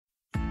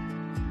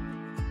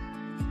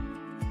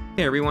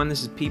Hey everyone,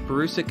 this is Pete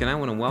Perusic, and I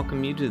want to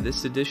welcome you to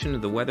this edition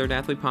of the Weathered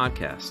Athlete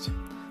Podcast,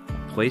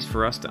 a place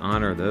for us to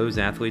honor those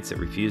athletes that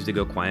refuse to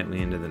go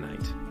quietly into the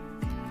night.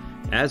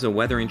 As a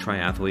weathering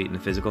triathlete and a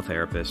physical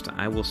therapist,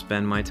 I will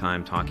spend my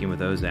time talking with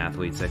those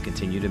athletes that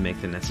continue to make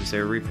the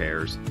necessary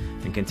repairs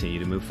and continue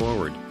to move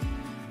forward.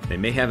 They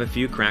may have a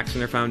few cracks in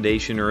their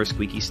foundation or a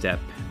squeaky step,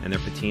 and their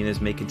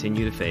patinas may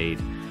continue to fade,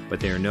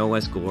 but they are no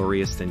less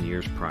glorious than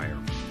years prior.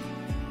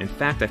 In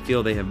fact, I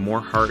feel they have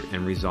more heart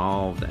and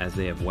resolve as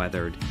they have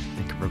weathered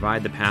and can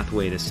provide the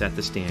pathway to set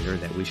the standard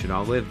that we should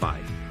all live by.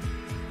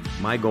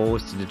 My goal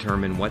is to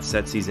determine what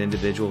sets these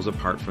individuals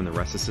apart from the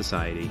rest of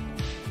society.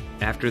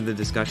 After the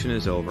discussion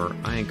is over,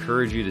 I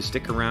encourage you to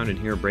stick around and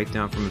hear a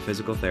breakdown from a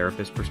physical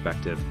therapist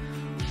perspective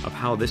of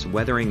how this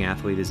weathering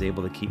athlete is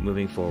able to keep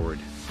moving forward.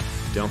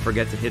 Don't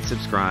forget to hit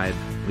subscribe,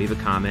 leave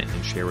a comment,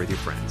 and share with your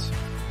friends.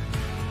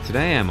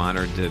 Today I'm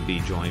honored to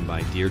be joined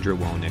by Dierdre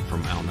Wolownick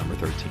from L number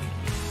 13.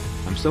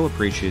 I'm so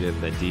appreciative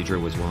that Dierdre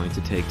was willing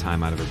to take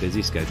time out of her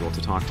busy schedule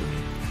to talk to me.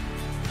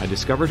 I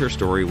discovered her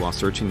story while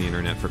searching the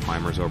internet for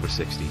climbers over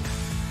 60.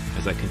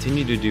 As I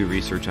continued to do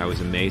research, I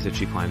was amazed that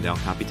she climbed El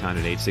Capitan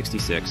at age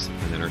 66,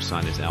 and that her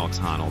son is Alex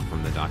Honnold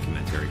from the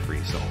documentary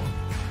Free Solo.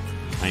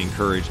 I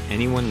encourage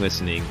anyone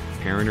listening,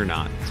 parent or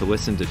not, to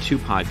listen to two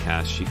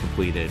podcasts she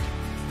completed,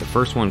 the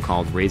first one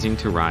called Raising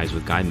to Rise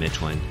with Guy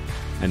Michelin,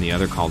 and the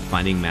other called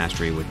Finding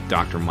Mastery with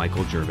Dr.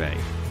 Michael Gervais.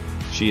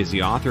 She is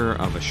the author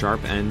of A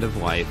Sharp End of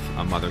Life,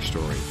 A Mother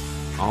Story.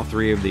 All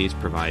three of these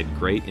provide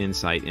great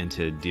insight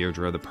into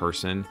Dierdre the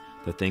person,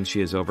 the things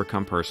she has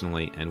overcome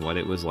personally, and what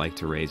it was like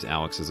to raise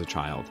Alex as a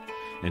child,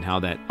 and how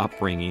that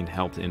upbringing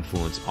helped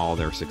influence all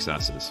their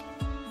successes.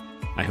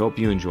 I hope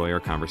you enjoy our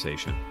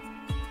conversation.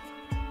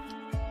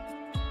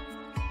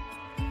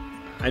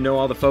 I know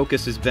all the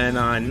focus has been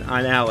on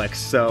Alex,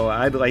 so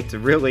I'd like to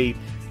really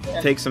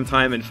take some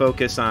time and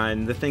focus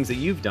on the things that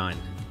you've done,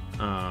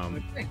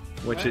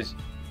 which is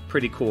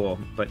pretty cool,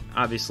 but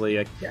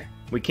obviously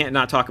we can't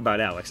not talk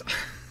about Alex.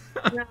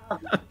 No,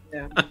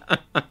 yeah.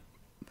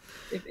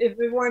 If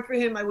it weren't for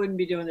him, I wouldn't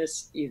be doing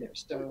this either.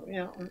 So,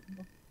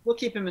 we'll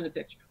keep him in the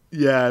picture.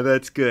 Yeah,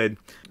 that's good.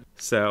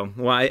 So,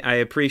 well, I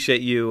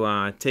appreciate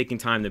you taking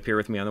time to appear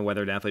with me on the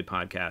Weathered Athlete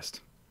Podcast.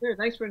 Sure,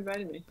 thanks for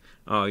inviting me.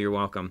 Oh, you're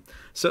welcome.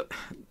 So,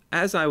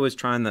 as I was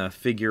trying to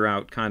figure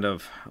out kind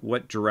of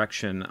what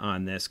direction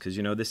on this, because,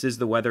 this is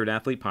the Weathered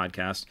Athlete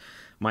Podcast,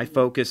 my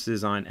focus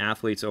is on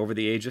athletes over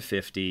the age of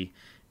 50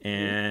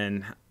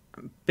 and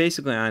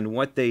basically on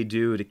what they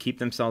do to keep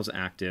themselves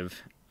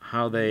active,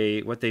 what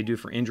they do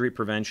for injury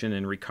prevention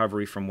and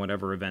recovery from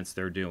whatever events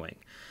they're doing.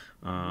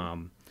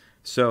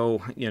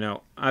 So,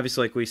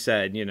 obviously, like we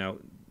said,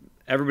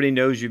 everybody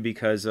knows you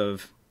because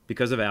of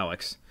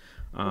Alex.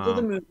 Because of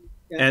the movie.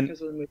 Yeah,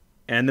 because of the movie.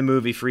 And the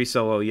movie Free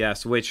Solo,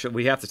 yes, which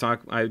we have to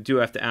talk. I do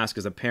have to ask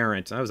as a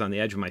parent. I was on the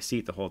edge of my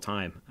seat the whole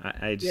time.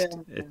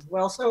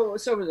 Well, so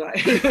was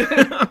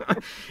I.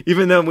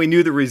 Even though we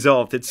knew the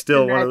result, it's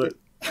still one of the.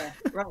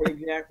 Right,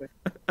 exactly.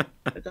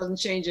 It doesn't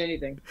change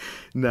anything.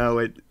 No,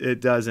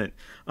 it doesn't.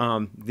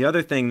 The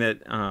other thing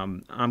that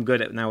I'm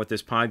good at now with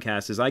this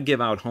podcast is I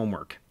give out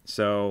homework.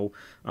 So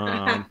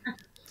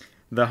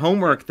the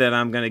homework that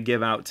I'm going to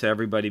give out to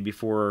everybody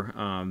before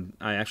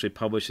I actually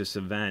publish this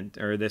event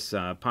or this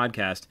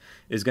podcast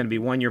is going to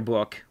be your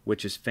book,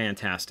 which is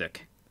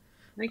fantastic.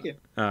 Thank you.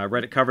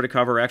 Read it cover to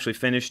cover. Actually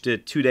finished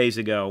it 2 days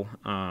ago.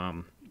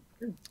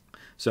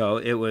 So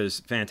it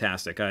was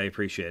fantastic. I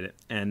appreciate it.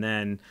 And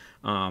then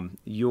I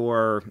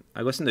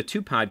listened to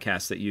two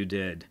podcasts that you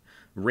did.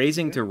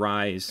 Raising to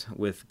Rise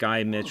with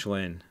Guy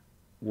Michelin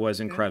was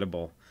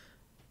incredible.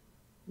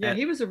 Yeah,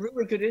 he was a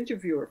really good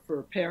interviewer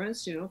for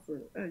parents, it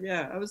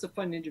was a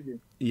fun interview.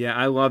 Yeah,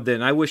 I loved it.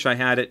 And I wish I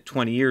had it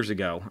 20 years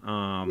ago.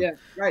 Yeah,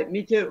 right.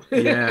 Me too.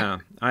 Yeah,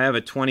 I have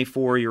a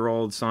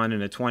 24-year-old son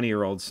and a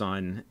 20-year-old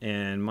son.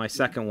 And my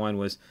second one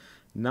was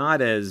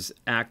not as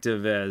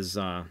active as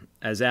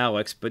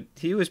Alex, but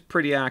he was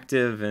pretty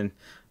active and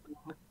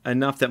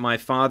enough that my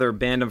father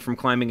banned him from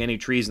climbing any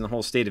trees in the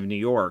whole state of New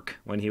York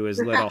when he was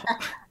little.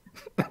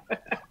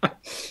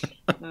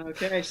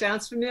 Okay,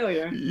 sounds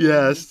familiar.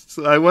 Yes,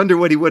 so I wonder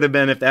what he would have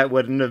been if that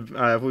wouldn't have.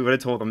 If we would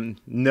have told him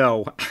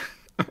no.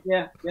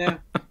 Yeah.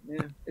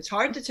 It's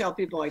hard to tell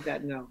people like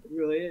that no. It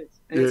really is,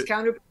 and it's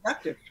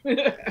counterproductive.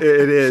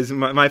 It is.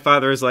 My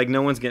father is like,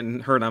 no one's getting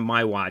hurt on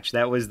my watch.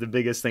 That was the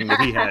biggest thing that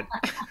he had.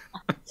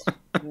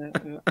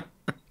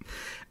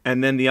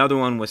 And then the other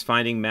one was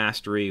Finding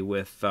Mastery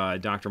with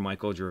Dr.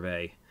 Michael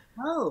Gervais.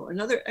 Oh,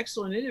 another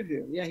excellent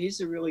interview. Yeah,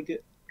 he's a really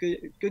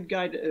good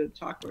guy to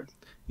talk with.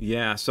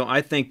 Yeah, so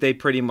I think they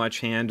pretty much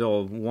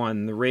handle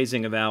the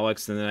raising of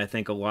Alex, and then I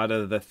think a lot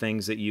of the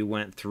things that you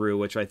went through,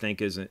 which I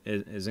think is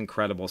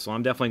incredible. So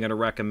I'm definitely going to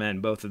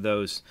recommend both of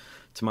those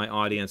to my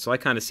audience. So I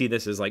kind of see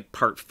this as like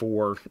part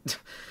 4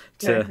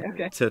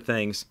 to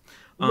things.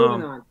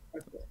 Moving on.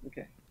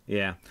 Okay.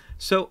 Yeah.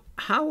 So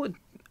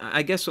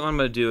I guess what I'm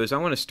going to do is I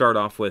want to start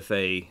off with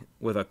a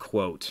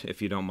quote,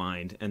 if you don't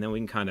mind, and then we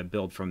can kind of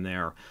build from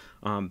there.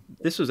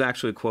 This was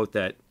actually a quote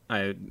that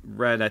I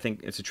read, I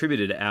think it's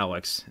attributed to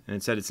Alex, and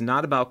it said it's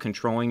not about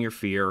controlling your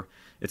fear.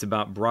 It's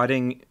about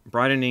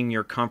broadening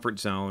your comfort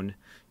zone.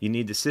 You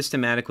need to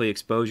systematically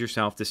expose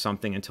yourself to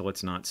something until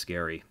it's not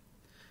scary.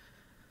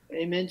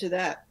 Amen to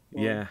that.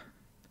 Well, Yeah.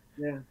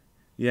 Yeah.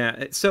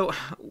 Yeah. So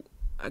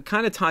it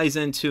kind of ties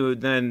into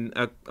then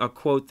a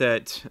quote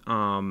that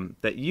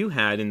that you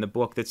had in the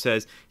book that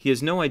says, he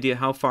has no idea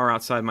how far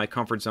outside my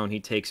comfort zone he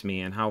takes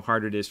me and how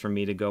hard it is for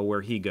me to go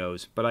where he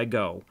goes, but I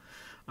go.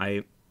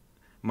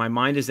 My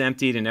mind is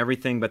emptied and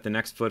everything but the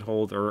next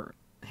foothold or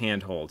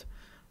handhold.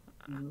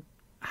 Mm-hmm.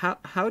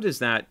 How does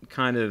that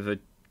kind of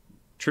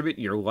attribute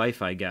your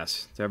life, I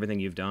guess, to everything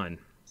you've done?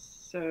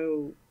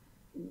 So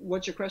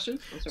what's your question?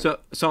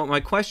 So my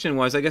question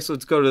was, I guess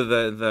let's go to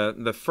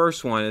the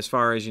first one as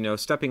far as,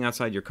 stepping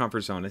outside your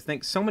comfort zone. I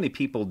think so many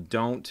people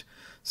don't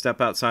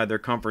step outside their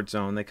comfort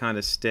zone. They kind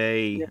of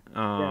stay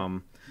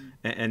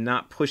and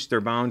not push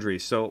their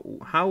boundaries. So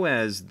how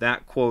has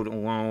that quote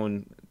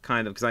alone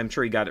kind of, because I'm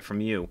sure he got it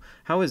from you,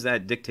 how has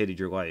that dictated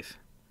your life?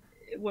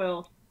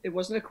 Well, it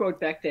wasn't a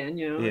quote back then,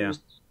 It was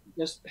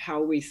just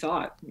how we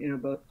thought,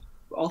 both,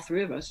 all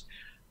three of us.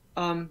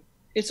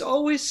 It's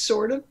always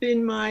sort of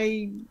been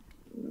my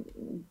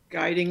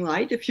guiding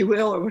light, if you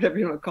will, or whatever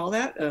you want to call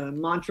that,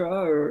 mantra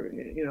or,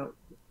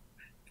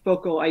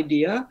 focal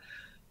idea,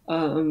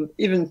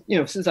 even,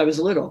 since I was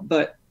little.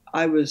 But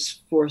I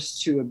was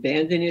forced to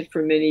abandon it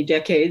for many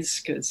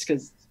decades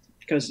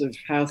because of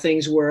how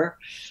things were.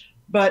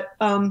 But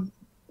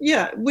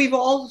we've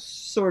all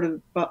sort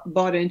of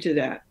bought into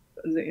that,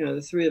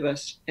 the three of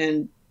us,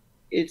 and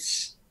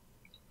it's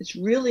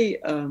really,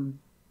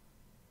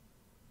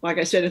 like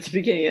I said at the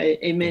beginning,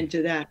 amen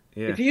to that.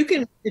 Yeah. If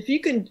you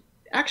can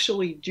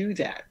actually do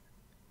that,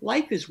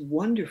 life is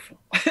wonderful.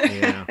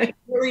 Yeah. It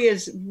really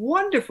is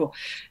wonderful,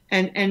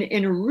 and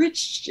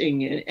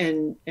enriching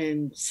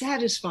and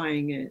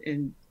satisfying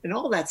and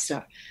all that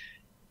stuff.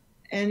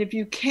 And if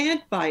you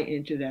can't buy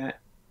into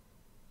that,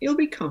 you'll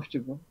be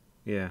comfortable.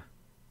 Yeah.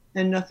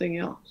 And nothing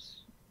else.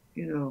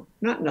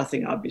 Not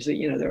nothing,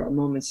 obviously. There are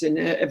moments in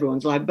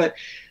everyone's life,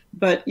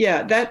 but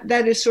yeah,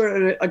 that is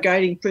sort of a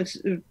guiding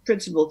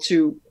principle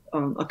to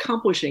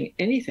accomplishing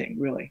anything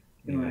really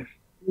in life.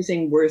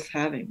 Anything worth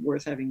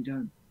having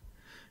done.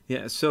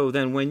 Yeah. So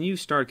then when you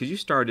started, because you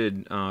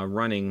started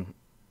running,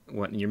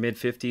 in your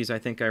mid-50s, I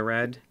think I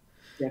read?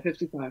 Yeah,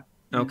 55.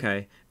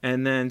 Okay.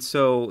 And then,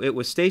 so it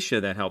was Stacia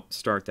that helped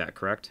start that,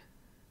 correct?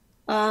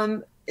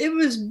 It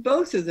was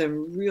both of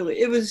them,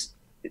 really.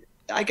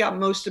 I got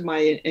most of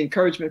my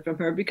encouragement from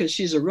her because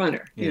she's a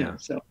runner,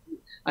 so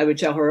I would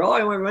tell her,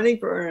 I went running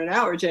for an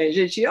hour change.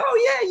 And she,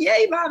 oh yeah,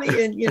 yay, mommy.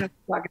 And,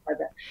 talking about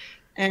that.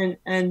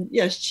 And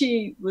yes,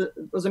 she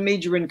was a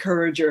major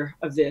encourager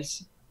of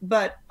this,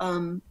 but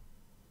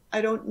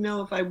I don't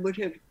know if I would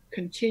have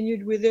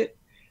continued with it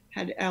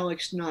had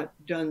Alex not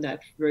done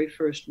that very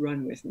first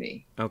run with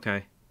me.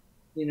 Okay.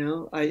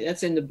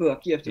 That's in the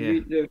book. You have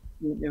to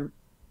read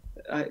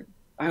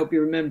I hope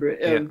you remember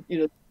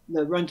it.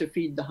 The Run to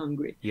Feed the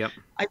Hungry. Yep.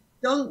 I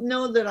don't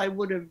know that I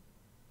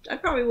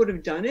probably would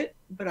have done it,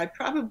 but I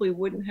probably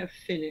wouldn't have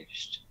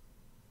finished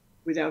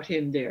without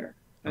him there.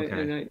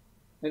 Okay.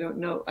 I don't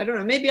know.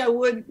 Maybe I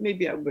would,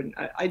 maybe I wouldn't.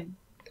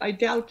 I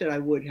doubt that I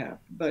would have,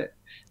 but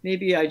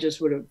maybe I just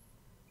would have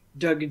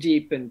dug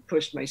deep and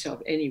pushed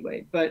myself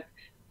anyway. But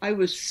I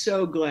was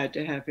so glad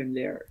to have him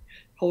there,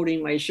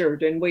 holding my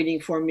shirt and waiting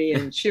for me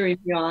and cheering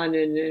me on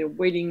and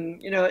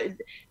waiting, I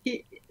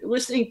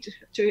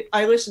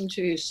listened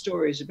to his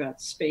stories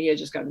about Spain. He had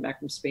just gotten back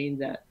from Spain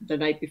the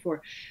night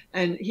before.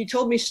 And he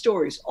told me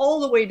stories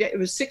all the way down. It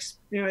was it's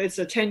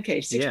a 10K,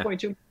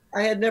 6.2. Yeah.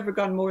 I had never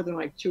gone more than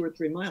like 2 or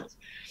 3 miles.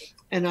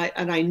 And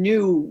I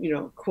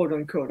knew, quote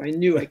unquote, I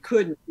knew I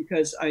couldn't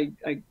because I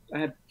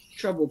had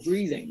trouble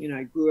breathing.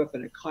 I grew up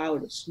in a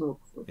cloud of smoke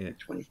for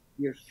 20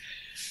 years.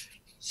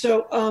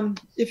 So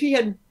if he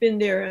had been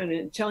there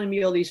and telling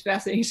me all these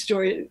fascinating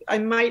stories, I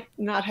might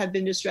not have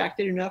been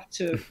distracted enough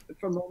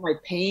from all my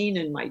pain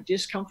and my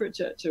discomfort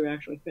to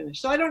actually finish.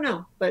 So I don't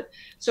know, but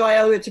so I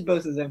owe it to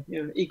both of them,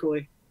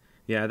 equally.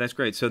 Yeah, that's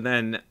great. So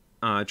then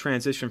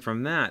transition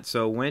from that.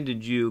 So when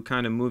did you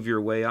kind of move your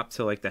way up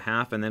to like the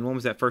half, and then when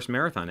was that first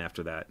marathon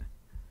after that?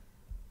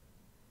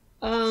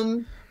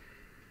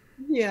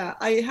 Yeah,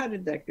 how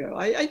did that go?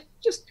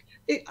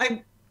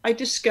 I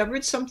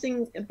discovered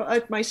something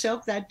about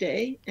myself that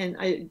day, and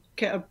I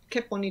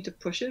kept wanting to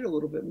push it a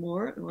little bit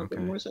more and a little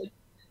bit more. So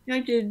I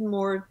did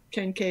more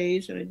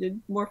 10Ks and I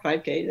did more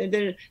 5Ks. I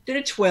did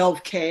a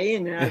 12K,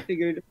 and then I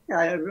figured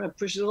I'd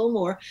push it a little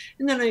more.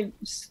 And then I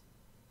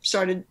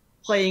started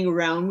playing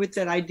around with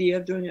that idea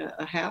of doing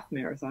a half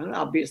marathon.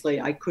 Obviously,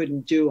 I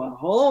couldn't do a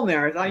whole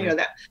marathon.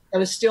 That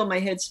was still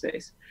my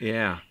headspace.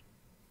 Yeah.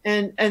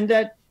 And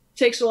that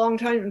takes a long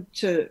time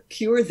to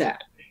cure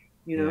that,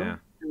 Yeah.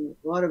 And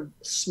a lot of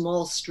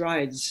small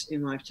strides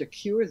in life to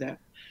cure that.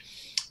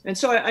 And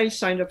so I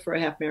signed up for a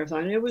half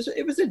marathon, and it was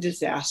a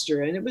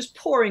disaster, and it was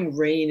pouring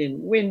rain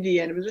and windy,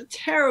 and it was a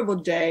terrible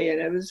day,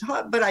 and it was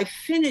hot, but I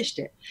finished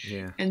it.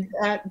 Yeah. And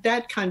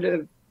that kind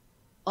of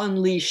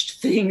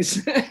unleashed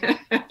things.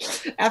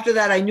 After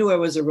that, I knew I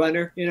was a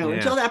runner. You know, Yeah.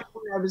 until that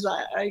point,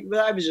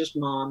 I was just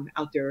mom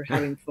out there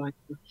having fun.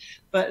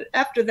 But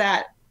after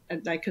that,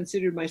 I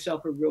considered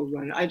myself a real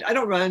runner. I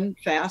don't run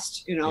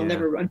fast. You know, I'll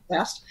never run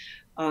fast,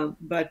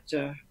 but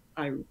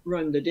I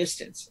run the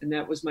distance, and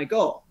that was my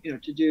goal. You know,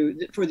 to do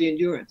for the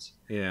endurance.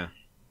 Yeah.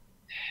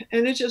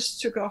 And it just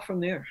took off from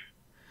there.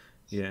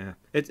 Yeah,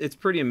 it's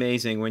pretty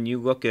amazing when you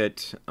look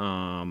at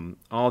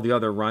all the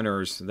other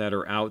runners that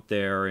are out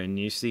there, and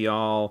you see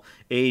all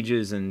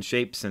ages and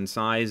shapes and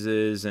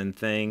sizes and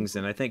things.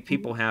 And I think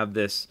people have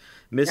this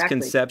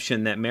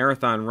misconception that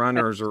marathon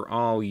runners are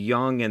all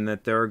young and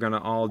that they're going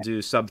to all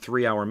do sub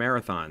 3-hour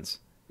marathons.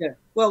 Yeah.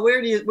 Well,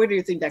 where do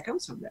you think that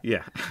comes from? Then?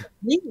 Yeah.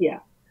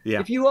 Media.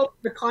 Yeah. If you open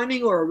a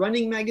climbing or a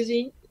running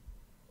magazine,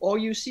 all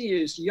you see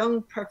is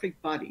young,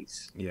 perfect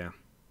bodies. Yeah.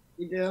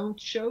 They don't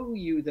show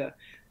you the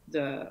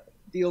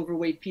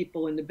overweight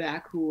people in the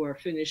back who are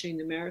finishing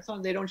the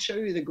marathon. They don't show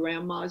you the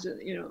grandmas,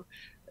 you know,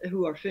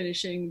 who are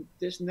finishing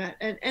this and that.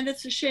 And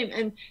it's a shame.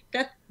 And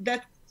that's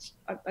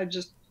I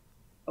just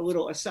a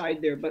little aside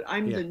there, but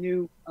I'm the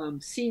new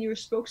senior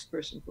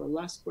spokesperson for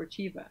La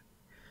Sportiva.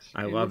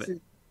 I love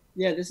it.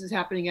 This is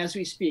happening as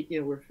we speak.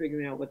 You know, we're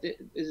figuring out what this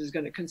is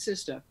going to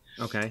consist of.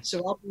 Okay.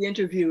 So I'll be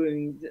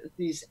interviewing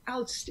these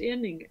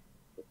outstanding,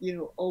 you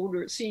know,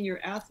 older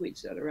senior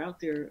athletes that are out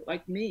there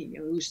like me, you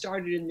know, who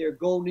started in their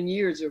golden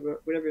years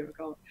or whatever you want to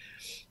call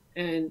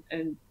it.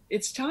 And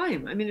it's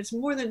time. I mean, it's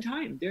more than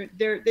time.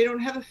 They don't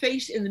have a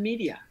face in the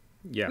media,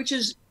 which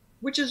is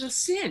a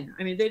sin.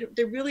 I mean,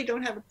 they really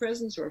don't have a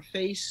presence or a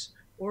face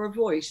or a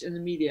voice in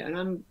the media. And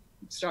I'm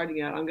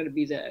starting out. I'm going to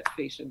be that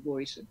face and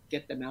voice and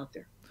get them out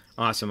there.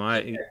 Awesome.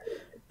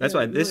 That's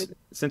why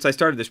since I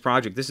started this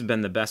project, this has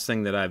been the best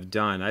thing that I've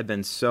done. I've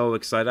been so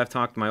excited. I've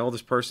talked, my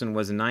oldest person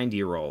was a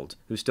 90-year-old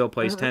who still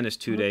plays tennis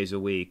 2 days a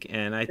week.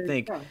 And I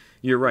think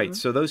you're right.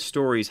 So those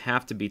stories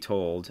have to be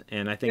told.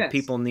 And I think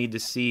people need to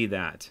see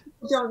that.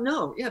 People don't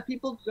know. Yeah,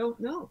 people don't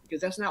know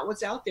because that's not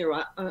what's out there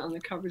on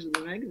the covers of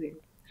the magazine.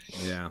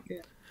 Yeah.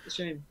 It's a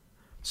shame.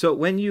 So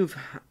when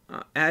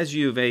as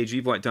you've aged,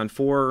 you've done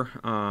 4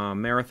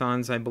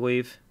 marathons, I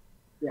believe?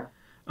 Yeah.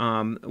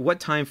 What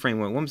time frame?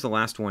 When was the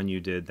last one you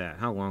did that?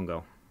 How long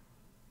ago?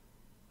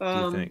 Do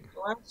you think? The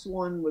last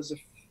one was a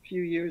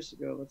few years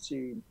ago. Let's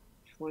see,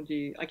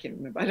 20. I can't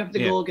remember. I'd have to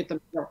go look at the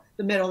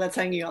medal that's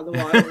hanging on the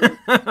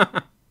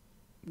wall.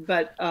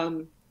 But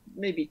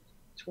maybe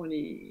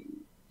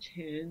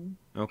 2010.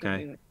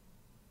 Okay.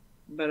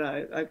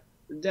 But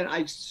then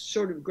I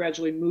sort of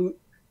gradually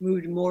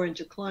moved more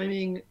into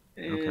climbing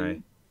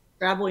and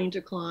traveling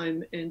to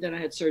climb, and then I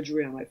had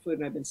surgery on my foot,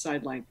 and I've been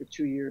sidelined for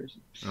 2 years.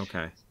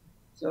 Okay.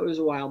 So it was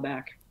a while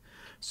back.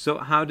 So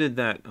how did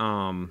that,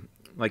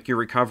 like your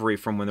recovery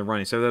from when the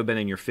running, so that would have been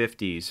in your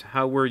 50s.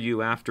 How were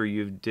you after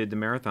you did the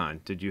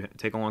marathon? Did you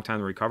take a long time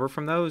to recover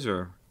from those,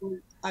 or?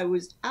 I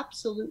was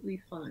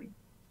absolutely fine.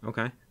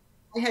 Okay.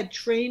 I had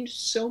trained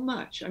so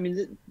much. I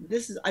mean,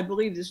 I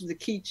believe this is the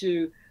key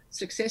to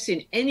success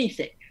in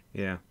anything.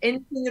 Yeah.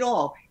 Anything at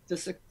all.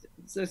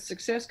 The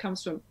success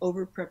comes from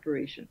over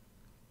preparation.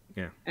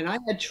 Yeah. And I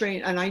had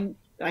trained, and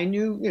I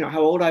knew, you know,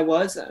 how old I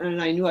was,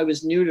 and I knew I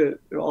was new to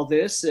all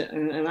this,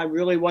 and I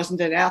really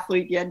wasn't an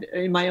athlete yet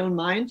in my own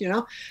mind, you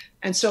know.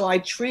 And so I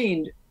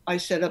trained. I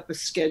set up a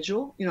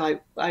schedule. You know,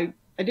 I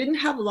didn't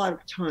have a lot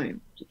of time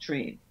to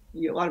train.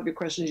 A lot of your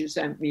questions you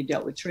sent me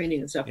dealt with training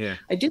and stuff. Yeah.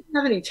 I didn't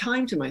have any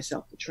time to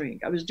myself to train.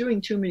 I was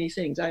doing too many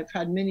things. I've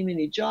had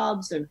many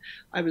jobs, and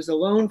I was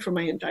alone for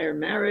my entire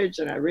marriage,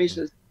 and I raised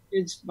the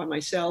kids by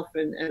myself,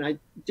 and I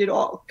did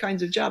all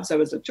kinds of jobs. I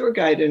was a tour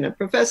guide and a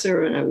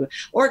professor, and I was an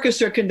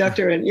orchestra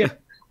conductor, and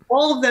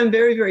all of them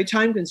very, very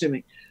time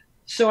consuming.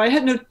 So I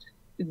had no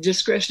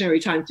discretionary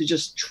time to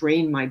just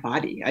train my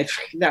body.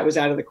 That was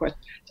out of the question.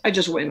 I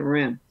just went and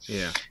ran.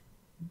 Yeah.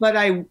 But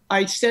I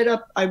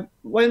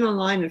went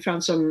online and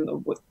found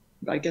some,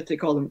 I guess they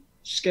call them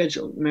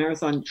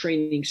marathon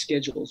training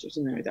schedules or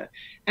something like that.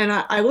 And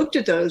I looked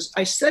at those,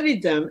 I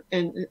studied them,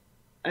 and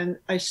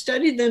I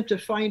studied them to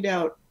find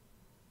out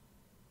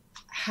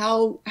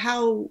how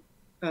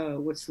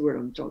what's the word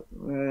I'm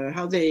talking,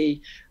 how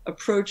they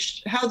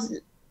approached,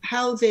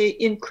 how they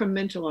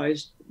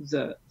incrementalized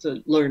the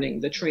learning,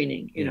 the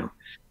training, you know.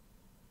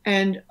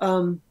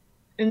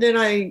 And then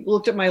I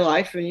looked at my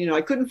life, and, you know,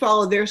 I couldn't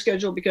follow their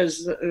schedule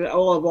because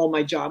of all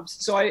my jobs.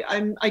 So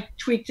I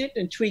tweaked it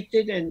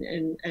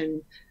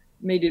and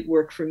made it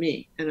work for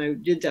me. And I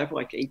did that for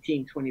like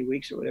 18, 20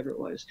 weeks or whatever it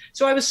was.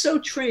 So I was so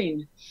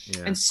trained.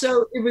 Yeah. And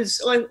so it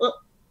was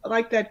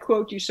like that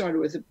quote you started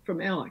with from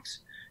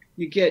Alex.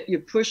 You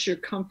push your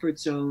comfort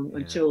zone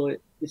until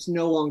it's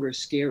no longer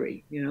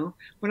scary, you know?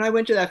 When I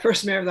went to that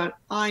first marathon,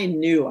 I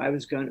knew I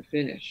was going to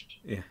finish.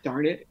 Yeah.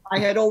 Darn it. I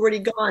had already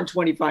gone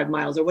 25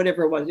 miles or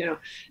whatever it was, you know,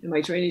 in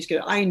my training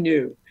schedule. I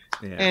knew.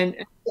 Yeah.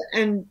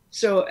 And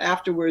so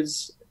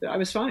afterwards, I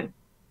was fine.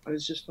 I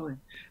was just fine.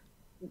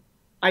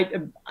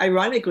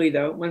 Ironically,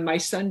 though, when my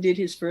son did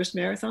his first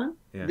marathon,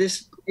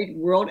 this big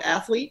world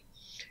athlete,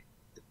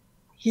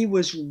 he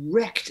was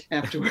wrecked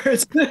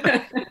afterwards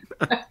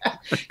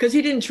because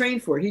he didn't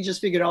train for it. He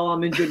just figured, oh,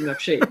 I'm in good enough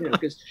shape,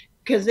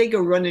 because they go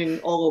running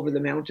all over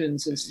the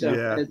mountains and stuff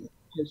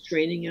as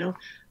training,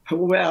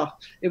 Well,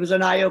 it was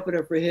an eye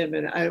opener for him,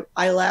 and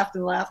I laughed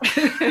and laughed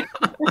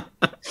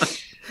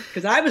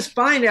because I was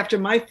fine after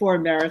my 4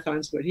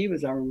 marathons, but he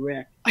was a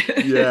wreck.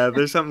 Yeah,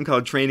 there's something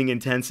called training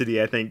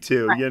intensity, I think,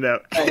 too.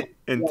 Right.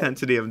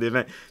 Intensity of the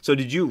event. So,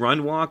 did you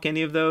run walk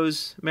any of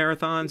those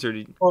marathons, or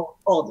did all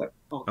of them?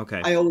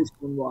 Okay. I always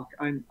run walk.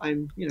 I'm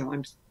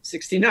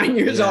 69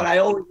 years old. I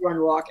always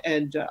run walk,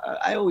 and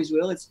I always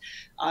will.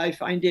 I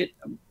find it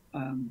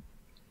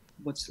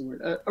what's the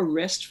word? A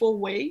restful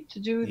way to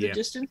do the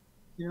distance,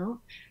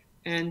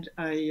 and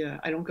I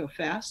don't go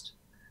fast,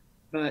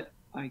 but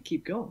I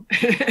keep going.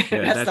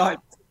 That's the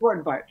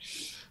important part.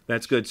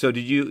 That's good. So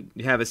did you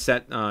have a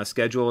set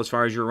schedule as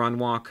far as your run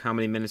walk? How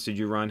many minutes did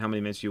you run? How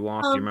many minutes you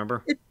walked? Do you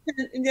remember?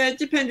 It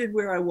depended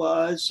where I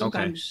was.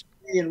 Sometimes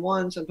 3 and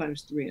 1,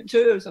 sometimes 3 and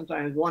 2,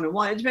 sometimes 1 and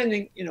 1,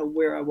 depending,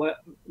 where I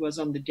was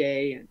on the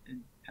day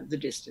and the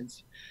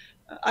distance.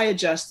 I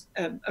adjust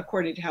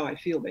according to how I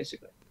feel,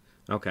 basically.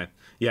 Okay.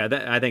 Yeah,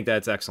 I think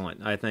that's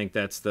excellent. I think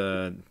that's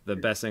the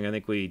best thing. I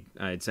think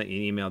I had sent you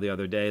an email the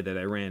other day that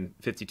I ran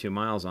 52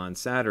 miles on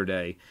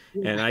Saturday,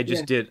 and I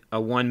just did a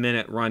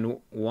 1-minute run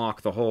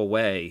walk the whole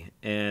way.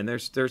 And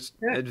there's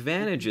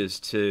advantages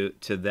to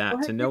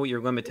that, to know what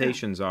your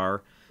limitations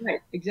are. Right.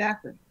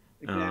 Exactly.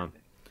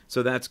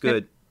 So that's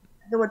good.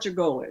 Know what your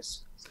goal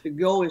is. If the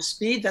goal is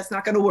speed, that's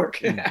not going to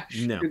work. No.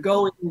 Your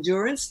goal is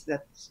endurance.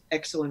 That's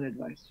excellent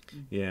advice.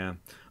 Yeah.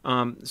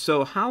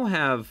 So how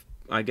have,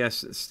 I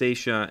guess,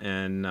 Stacia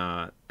and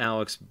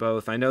Alex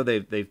both, I know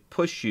they've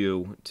pushed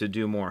you to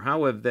do more.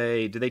 How have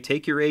do they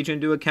take your age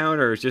into account,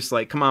 or it's just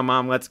like, come on,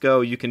 Mom, let's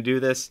go, you can do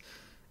this?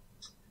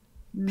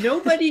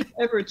 Nobody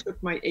ever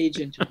took my age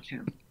into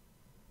account.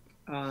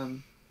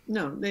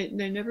 No, they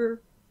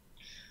never,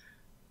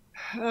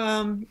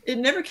 it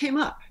never came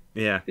up.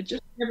 Yeah. It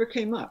just never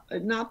came up.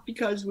 Not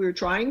because we were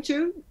trying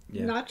to,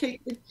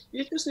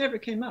 it just never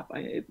came up.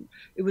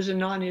 It was a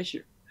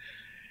non-issue.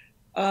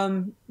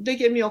 They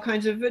gave me all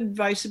kinds of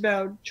advice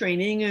about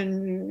training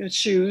and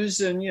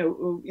shoes and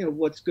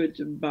what's good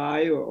to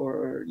buy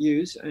or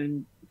use.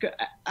 And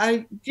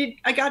I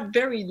got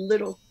very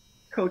little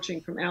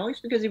coaching from Alex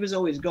because he was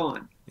always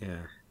gone.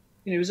 Yeah.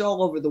 He was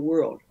all over the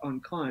world on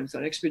climbs,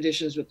 on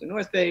expeditions with the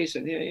North Base,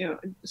 and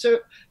so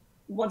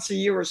once a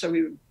year or so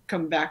he would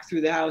come back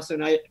through the house,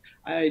 and I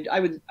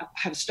would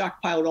have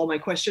stockpiled all my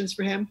questions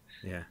for him.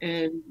 Yeah.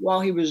 And while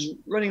he was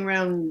running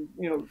around,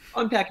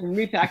 unpacking,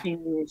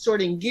 repacking,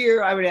 sorting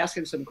gear, I would ask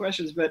him some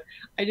questions, but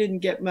I didn't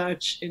get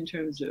much in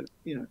terms of,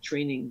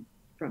 training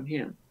from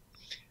him.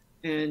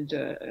 And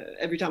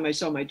every time I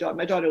saw my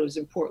daughter lives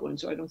in Portland,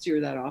 so I don't see her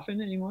that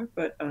often anymore.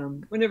 But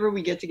whenever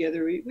we get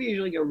together, we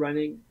usually go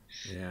running.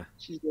 Yeah.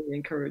 She's really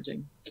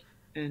encouraging.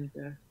 And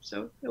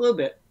so a little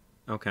bit.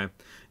 Okay.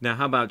 Now,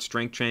 how about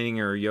strength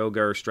training or yoga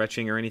or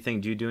stretching or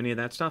anything? Do you do any of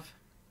that stuff?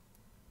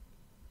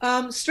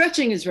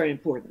 Stretching is very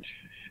important.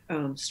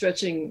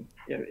 Stretching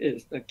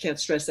is, I can't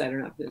stress that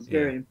enough. It's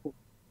very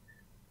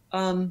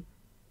important.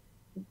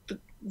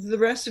 The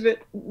rest of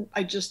it,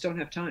 I just don't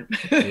have time.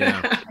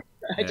 Yeah.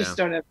 I just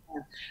don't have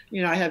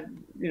time. I have,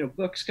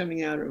 books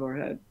coming out or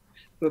had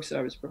books that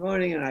I was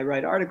promoting, and I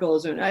write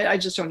articles, and I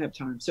just don't have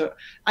time. So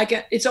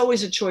it's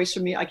always a choice for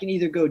me. I can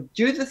either go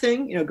do the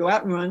thing, go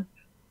out and run,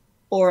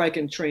 or I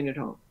can train at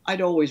home.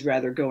 I'd always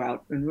rather go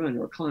out and run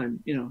or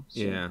climb, So.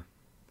 Yeah.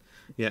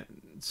 Yeah.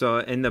 So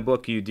in the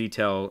book, you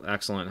detail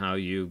excellent how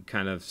you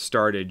kind of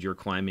started your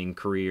climbing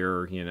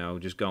career,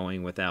 just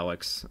going with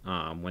Alex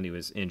when he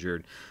was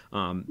injured.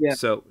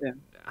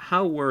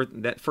 How were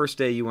that first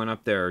day you went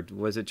up there?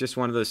 Was it just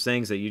one of those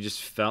things that you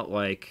just felt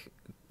like,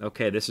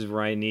 okay, this is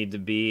where I need to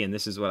be, and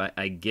this is what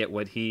I get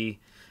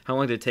how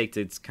long did it take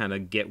to kind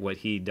of get what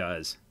he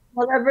does?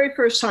 Well, that very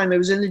first time, it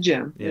was in the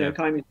gym,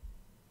 climbing.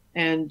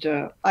 And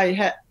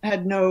I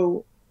had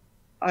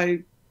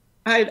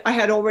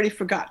already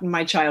forgotten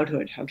my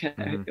childhood. Okay,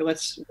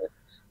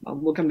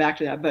 we'll come back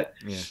to that. But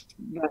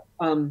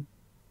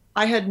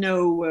I had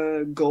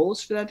no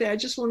goals for that day. I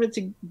just wanted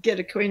to get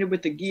acquainted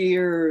with the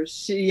gear,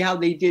 see how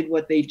they did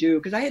what they do.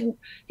 Because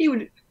he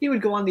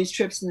would go on these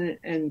trips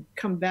and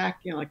come back,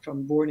 like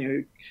from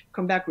Borneo,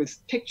 come back with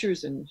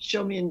pictures and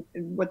show me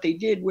what they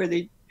did, where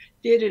they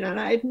did it, and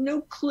I had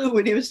no clue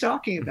what he was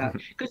talking about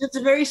because it's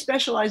a very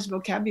specialized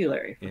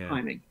vocabulary for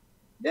climbing,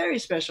 very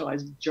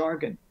specialized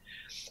jargon.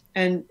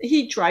 And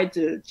he tried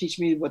to teach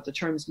me what the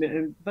terms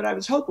meant, but I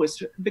was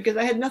hopeless because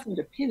I had nothing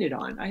to pin it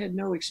on. I had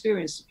no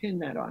experience to pin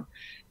that on.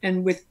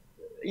 And with,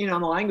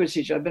 I'm a language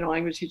teacher. I've been a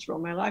language teacher all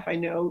my life. I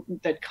know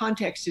that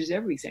context is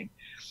everything.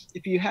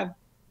 If you have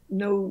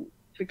no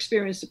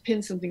experience to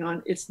pin something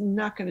on, it's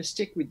not going to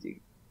stick with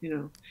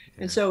you,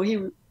 And so he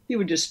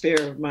would despair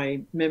of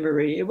my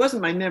memory. It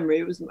wasn't my memory.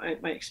 It was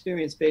my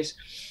experience base.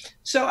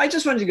 So I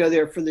just wanted to go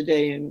there for the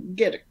day and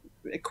get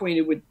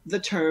acquainted with the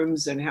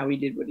terms and how he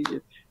did what he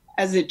did.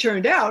 As it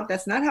turned out,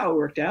 that's not how it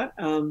worked out.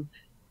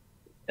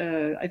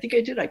 I think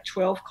I did like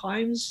 12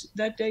 climbs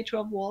that day,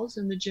 12 walls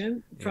in the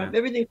gym, from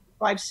everything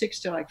from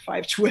 5'6" to like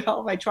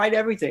 5'12". I tried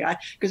everything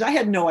because I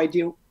had no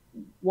idea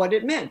what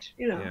it meant.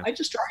 I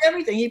just tried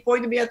everything. He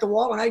pointed me at the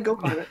wall and I'd go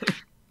climb it.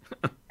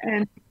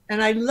 and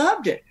I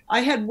loved it.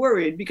 I had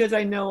worried because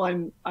I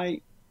know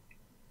I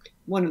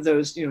one of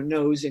those,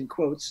 knows in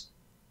quotes.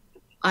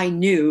 I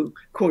knew,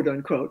 quote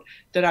unquote,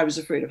 that I was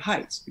afraid of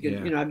heights because,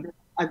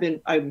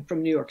 I'm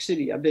from New York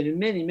City. I've been in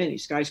many, many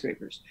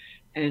skyscrapers.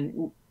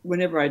 And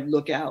whenever I'd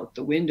look out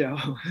the window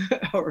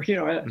or,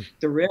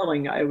 the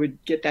railing, I would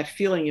get that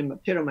feeling in the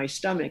pit of my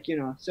stomach,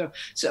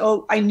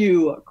 So I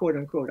knew, quote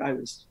unquote, I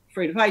was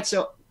afraid of heights.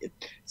 So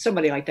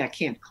somebody like that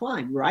can't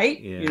climb,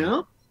 right?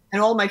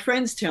 And all my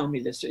friends tell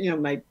me this,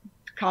 my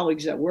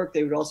colleagues at work,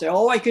 they would all say,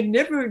 oh, I could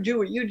never do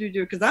what you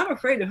do because I'm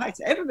afraid of heights.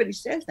 Everybody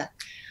says that.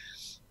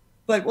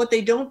 But what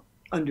they don't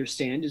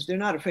understand is they're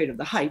not afraid of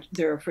the height.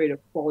 They're afraid of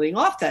falling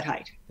off that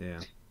height. Yeah.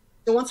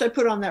 So once I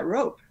put on that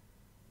rope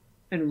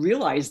and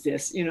realized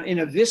this, in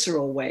a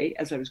visceral way,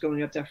 as I was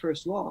going up that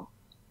first wall,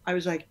 I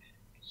was like,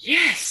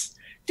 yes,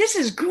 this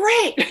is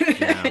great.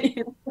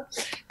 Yeah.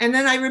 And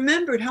then I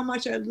remembered how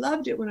much I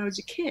loved it when I was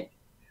a kid.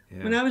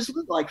 Yeah. When I was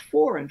like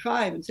 4 and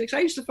 5 and 6, I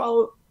used to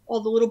follow all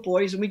the little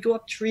boys and we'd go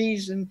up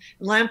trees and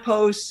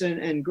lampposts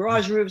and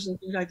garage roofs and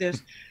things like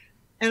this.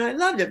 And I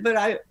loved it,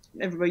 but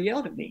everybody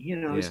yelled at me.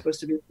 I was supposed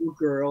to be a little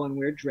girl and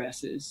wear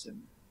dresses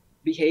and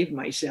behave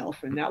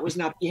myself. And that was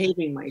not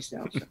behaving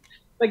myself. So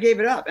I gave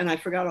it up and I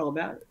forgot all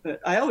about it, but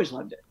I always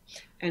loved it.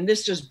 And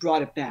this just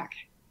brought it back.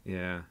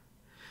 Yeah.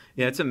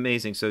 Yeah, it's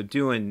amazing. So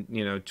doing,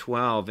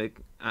 12,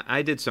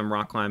 I did some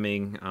rock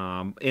climbing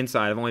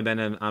inside. I've only been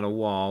on a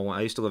wall.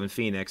 I used to live in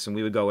Phoenix, and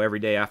we would go every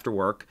day after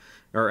work,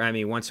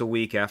 once a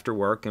week after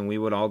work, and we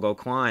would all go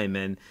climb.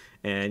 And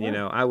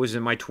I was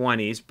in my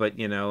 20s, but,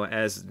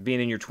 as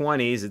being in your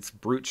 20s, it's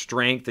brute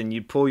strength, and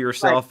you pull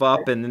yourself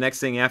up, and the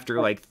next thing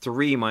after like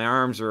 3, my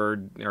arms are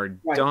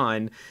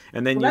done.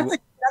 And then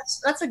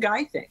that's a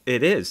guy thing.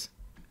 It is.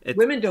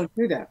 Women don't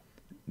do that.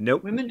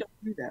 Nope. Women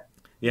don't do that.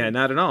 Yeah,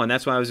 not at all. And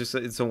that's why I was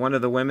just, so one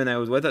of the women I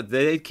was with,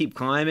 they'd keep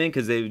climbing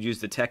because they would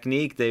use the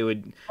technique. They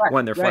would,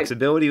 their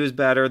flexibility was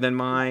better than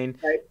mine.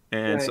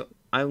 So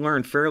I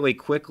learned fairly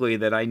quickly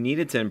that I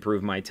needed to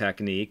improve my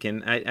technique.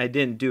 And I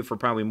didn't do it for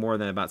probably more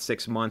than about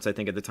 6 months, I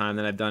think, at the time.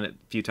 Then I've done it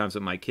a few times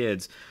with my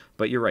kids.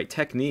 But you're right,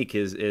 technique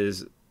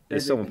is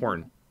so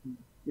important.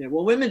 Yeah,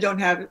 well, women don't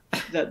have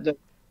the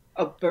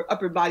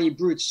upper body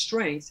brute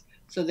strength,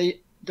 so they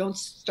don't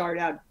start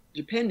out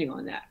depending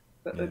on that.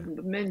 But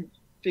men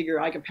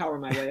figure I can power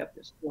my way up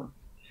this one.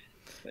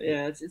 But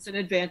yeah, it's an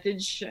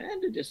advantage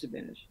and a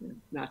disadvantage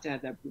not to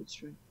have that brute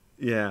strength.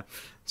 Yeah.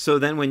 So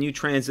then when you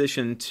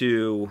transitioned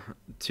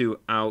to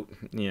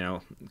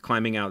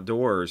climbing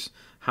outdoors,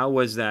 how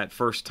was that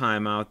first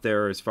time out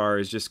there as far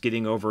as just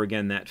getting over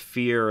again that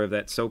fear of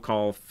that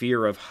so-called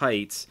fear of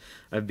heights,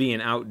 of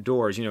being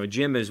outdoors? A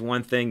gym is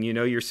one thing,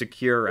 you're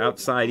secure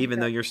outside even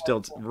though you're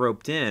still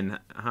roped in.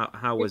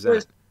 How was that? It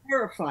was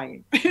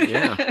terrifying.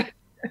 Yeah.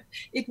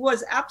 It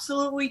was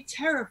absolutely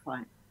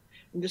terrifying.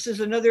 And this is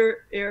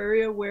another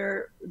area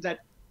where that,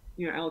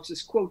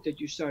 Alex's quote that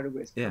you started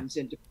with comes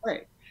into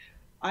play.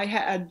 I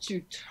had to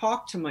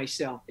talk to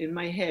myself in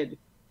my head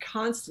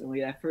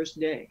constantly that first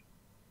day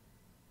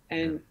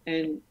and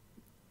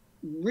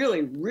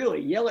really, really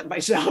yell at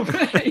myself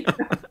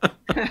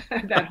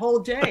that whole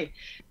day.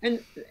 And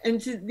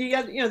to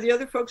the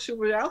other folks who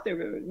were out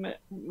there,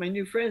 my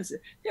new friends,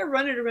 they're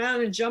running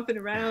around and jumping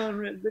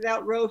around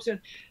without ropes.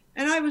 And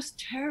I was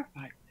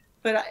terrified,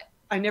 but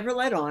I never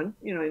let on,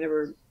 I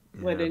never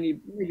let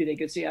maybe they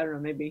could see, I don't know,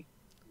 maybe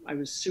I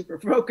was super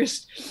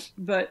focused,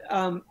 but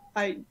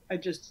I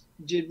just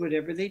did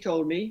whatever they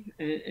told me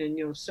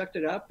and sucked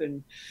it up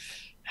and,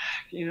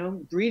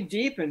 breathe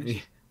deep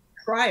and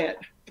try it,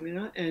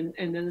 and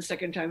then the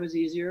second time was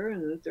easier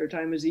and the third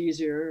time was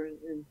easier.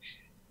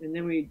 And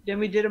then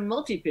we did a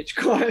multi-pitch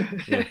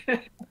climb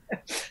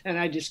and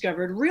I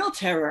discovered real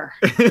terror,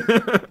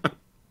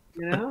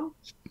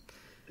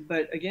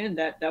 But again,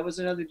 that was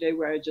another day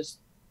where I just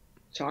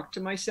talked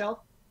to myself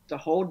the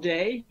whole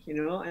day,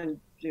 and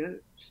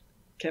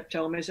kept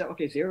telling myself,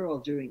 okay, they're all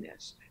doing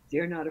this.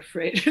 They're not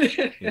afraid.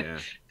 Yeah.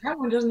 That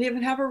one doesn't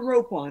even have a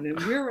rope on, and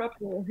we're up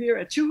here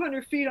at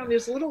 200 feet on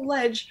this little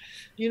ledge,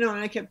 and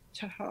I kept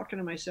talking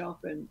to myself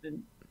and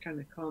kind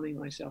of calming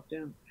myself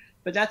down.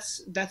 But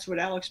that's what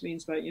Alex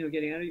means by,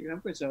 getting out of your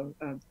comfort zone.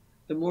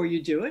 The more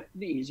you do it,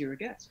 the easier it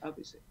gets,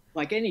 obviously,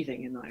 like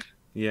anything in life.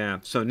 Yeah.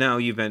 So now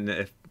you've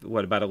been,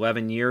 about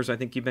 11 years, I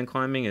think you've been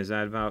climbing? Is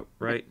that about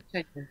right?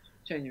 10 years.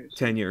 10 years.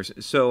 10 years.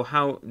 So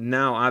how,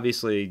 now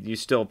obviously you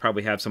still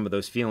probably have some of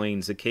those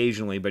feelings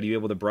occasionally, but are you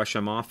able to brush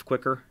them off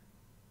quicker?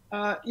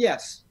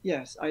 Yes.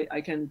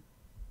 I can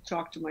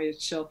talk to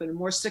myself in a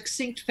more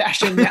succinct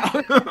fashion now.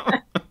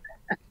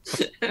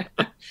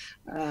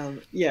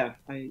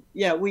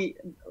 We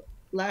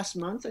last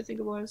month, I think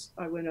it was,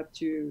 I went up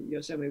to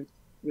Yosemite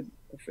with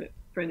a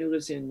friend who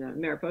lives in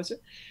Mariposa.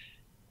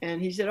 And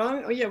he said,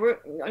 I'm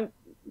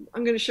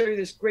going to show you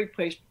this great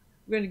place.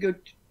 We're going to go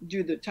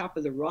do the top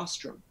of the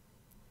rostrum.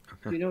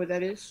 Do you know what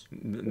that is?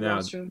 The No.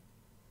 rostrum?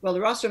 Well,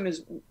 the rostrum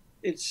is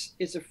it's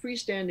a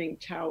freestanding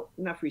tower,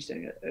 not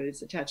freestanding.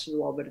 It's attached to the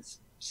wall, but it's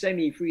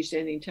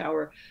semi-freestanding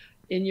tower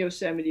in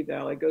Yosemite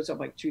Valley. It goes up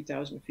like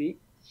 2,000 feet,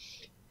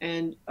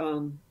 and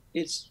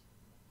it's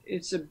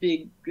a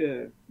big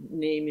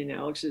name in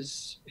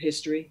Alex's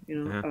history,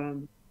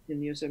 in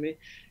Yosemite.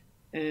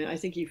 And I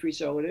think he free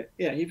soloed it.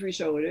 Yeah, he free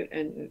soloed it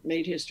and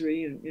made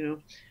history,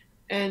 and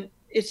and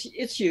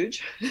it's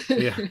huge.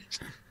 Yeah.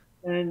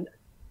 And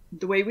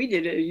the way we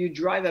did it, you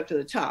drive up to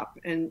the top,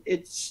 and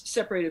it's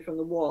separated from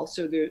the wall.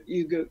 So there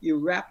you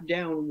wrap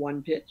down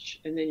one pitch,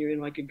 and then you're in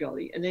like a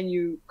gully, and then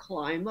you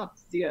climb up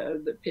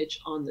the pitch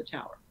on the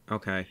tower.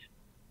 Okay.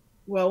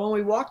 Well, when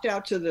we walked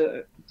out to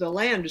the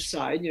land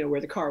side,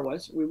 where the car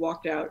was, we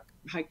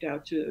hiked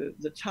out to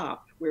the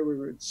top where we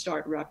would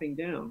start rapping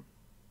down.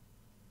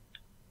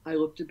 I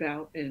looked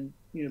about, and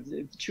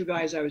the two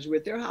guys I was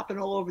with, they're hopping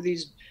all over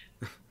these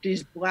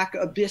black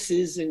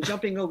abysses and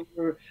jumping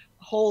over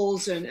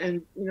holes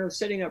and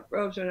setting up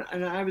ropes,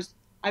 and I was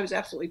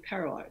absolutely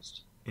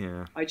paralyzed.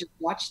 Yeah. I just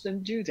watched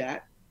them do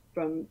that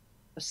from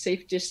a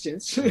safe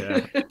distance.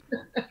 Yeah.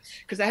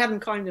 Because I haven't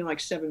climbed in like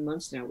 7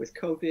 months now with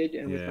COVID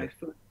and with my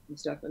foot and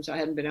stuff, and so I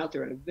hadn't been out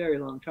there in a very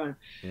long time.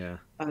 Yeah.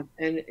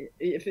 And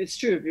if it's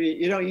true, if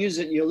you don't use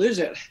it, you lose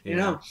it.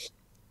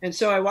 And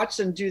so I watched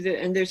them do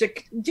that, and there's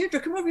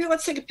Dierdre, come over here,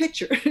 let's take a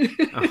picture.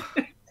 Oh.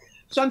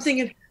 So I'm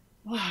thinking,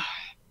 wow,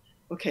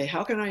 okay,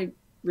 how can I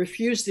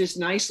refuse this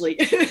nicely?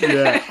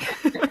 Yeah.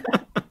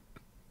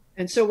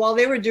 And so while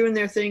they were doing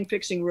their thing,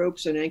 fixing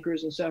ropes and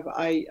anchors and stuff,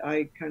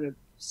 I kind of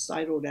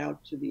sidled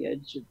out to the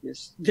edge of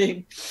this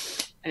thing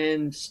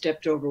and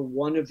stepped over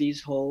one of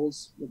these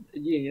holes,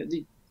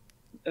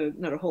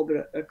 not a hole,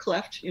 but a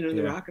cleft, in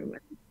the rock,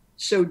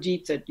 so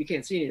deep that you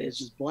can't see it. It's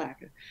just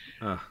black.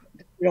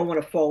 You don't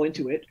want to fall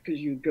into it because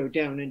you go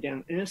down and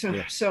down. And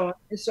so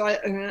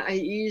I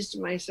eased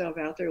myself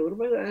out there a little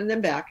bit, and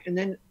then back, and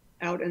then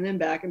out, and then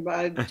back. And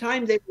by the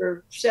time they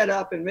were set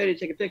up and ready to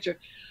take a picture,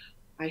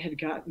 I had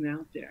gotten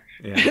out there.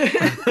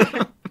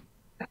 Yeah.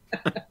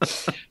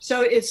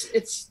 So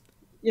it's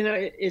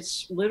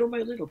little by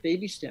little,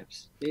 baby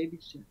steps.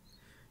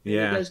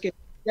 Yeah. It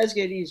does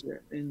get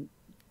easier,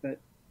 but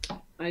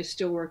I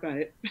still work on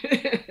it.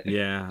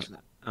 Yeah.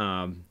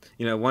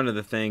 One of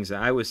the things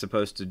I was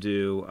supposed to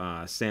do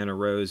Santa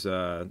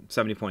Rosa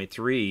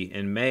 70.3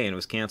 in May, and it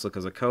was canceled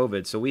because of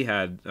COVID. So we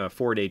had a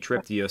 4-day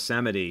trip to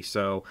Yosemite.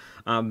 So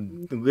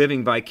I'm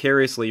living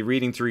vicariously,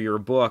 reading through your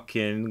book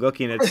and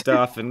looking at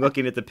stuff and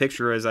looking at the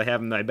picture as I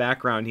have in my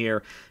background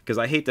here, because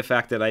I hate the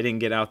fact that I didn't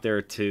get out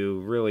there to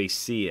really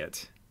see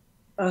it.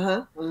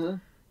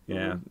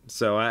 Yeah,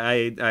 so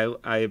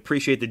I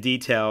appreciate the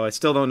detail. I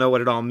still don't know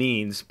what it all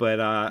means, but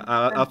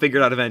I'll figure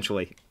it out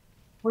eventually.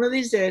 One of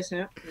these days,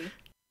 yeah.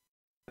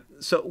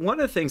 So one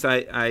of the things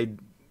I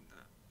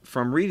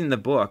from reading the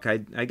book, I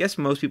guess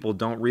most people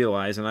don't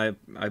realize, and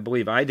I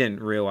believe I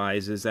didn't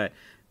realize, is that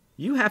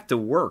you have to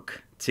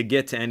work to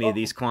get to any of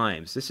these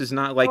climbs. This is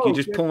not like you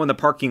just pull in the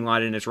parking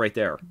lot and it's right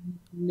there.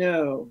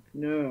 No.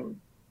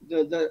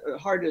 The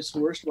hardest,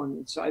 worst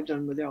ones I've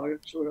done with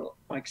Alex were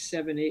like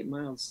 7-8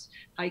 miles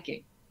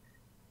hiking.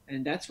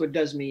 And that's what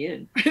does me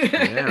in.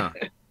 Yeah.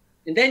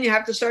 And then you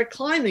have to start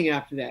climbing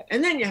after that.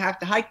 And then you have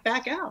to hike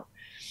back out.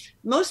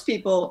 Most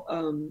people,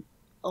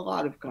 a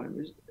lot of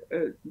climbers,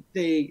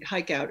 they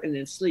hike out and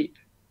then sleep.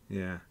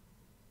 Yeah.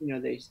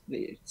 They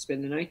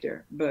spend the night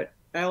there. But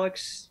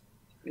Alex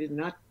is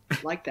not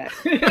like that.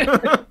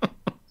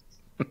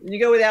 When you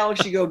go with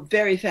Alex, you go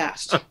very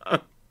fast.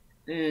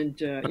 And,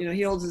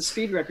 he holds the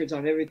speed records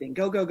on everything.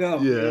 Go, go, go.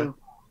 Yeah.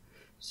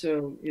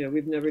 So,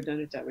 we've never done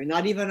it that way.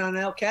 Not even on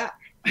El Cap.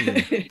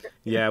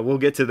 Yeah, we'll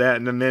get to that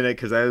in a minute,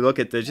 because I look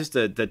at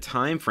the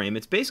time frame.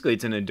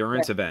 It's an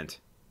endurance event.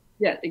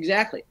 Yeah,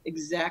 exactly.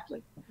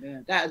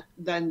 Yeah,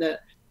 then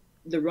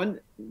the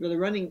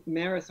running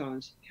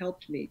marathons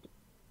helped me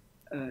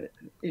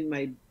in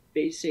my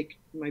base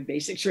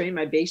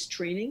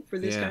training for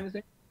this kind of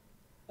thing.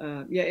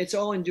 It's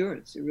all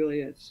endurance. It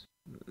really is.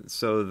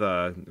 So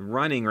the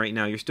running right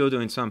now, you're still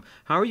doing some.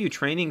 How are you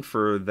training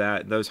for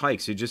those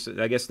hikes? You just,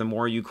 I guess, the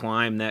more you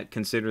climb,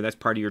 that's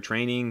part of your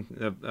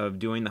training of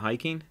doing the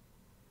hiking.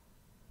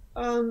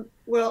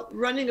 Well,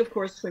 running, of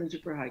course, trains you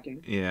for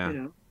hiking.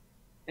 Yeah.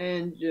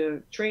 And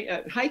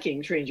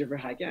hiking trains you for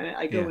hiking.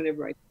 I go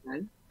whenever I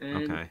can.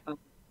 And, okay.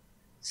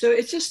 So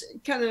it's just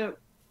kind of,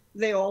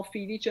 they all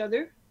feed each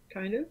other,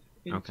 kind of,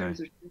 in terms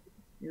of,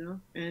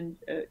 and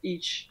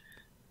each.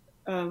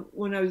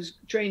 When I was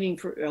training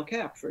for El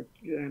Cap, for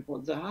example,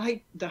 the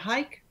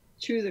hike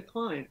to the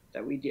climb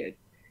that we did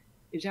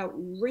is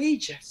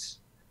outrageous.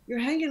 You're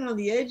hanging on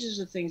the edges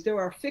of things. There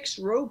are fixed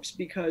ropes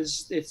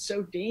because it's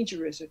so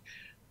dangerous.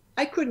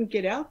 I couldn't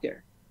get out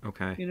there.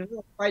 Okay. I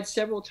tried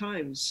several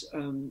times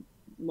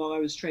while I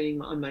was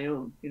training on my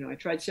own. I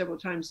tried several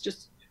times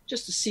just to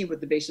see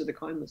what the base of the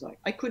climb was like.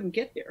 I couldn't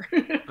get there.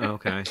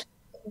 Okay.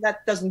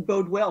 That doesn't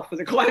bode well for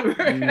the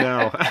climber.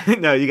 No,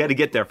 you got to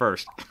get there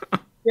first.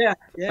 Yeah,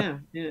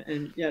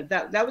 and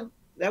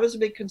that was a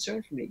big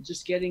concern for me,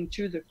 just getting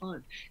to the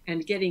climb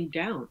and getting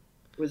down.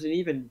 was an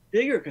even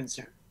bigger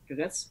concern, because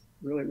that's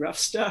really rough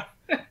stuff.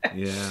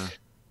 Yeah.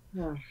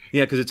 Yeah.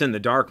 Yeah, because it's in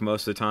the dark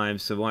most of the time.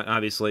 So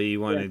obviously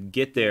you want to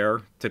get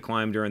there to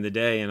climb during the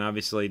day, and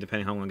obviously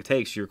depending how long it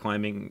takes, you're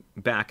climbing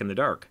back in the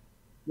dark.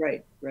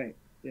 Right.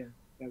 Yeah,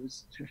 that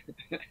was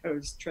that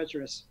was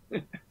treacherous.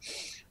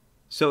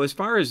 So as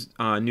far as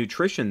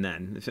nutrition,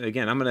 then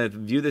again, I'm going to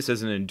view this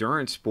as an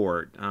endurance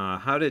sport.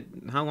 How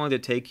long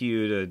did it take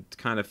you to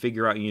kind of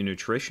figure out your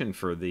nutrition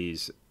for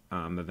these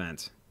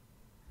events?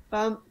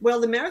 Well,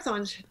 the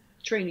marathons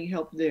training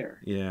helped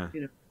there. Yeah.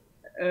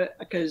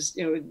 Because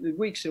the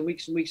weeks and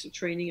weeks and weeks of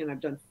training, and I've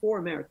done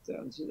 4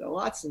 marathons,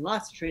 lots and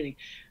lots of training.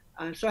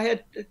 So I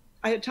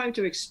had time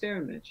to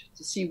experiment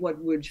to see what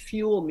would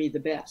fuel me the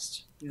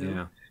best.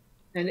 Yeah.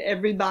 And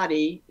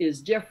everybody is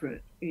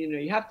different.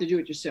 You have to do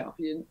it yourself.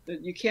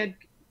 You can't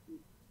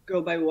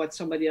go by what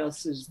somebody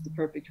else is the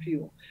perfect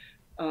fuel.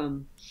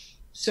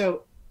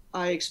 So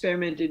I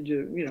experimented,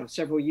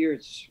 several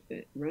years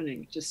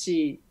running to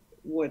see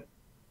what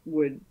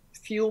would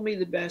fuel me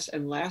the best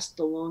and last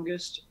the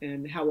longest,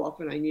 and how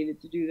often I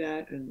needed to do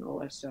that, and all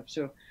that stuff.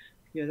 So,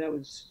 yeah, that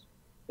was,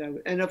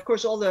 and of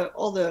course all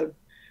the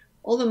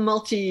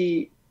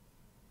multi-pitch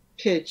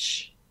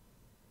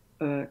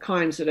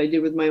climbs that I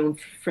did with my own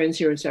friends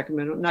here in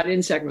Sacramento, not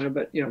in Sacramento,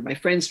 but my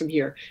friends from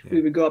here. Yeah.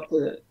 We would go up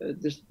to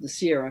the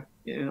Sierra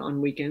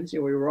on weekends. We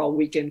were all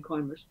weekend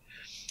climbers,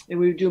 and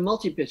we would do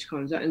multi-pitch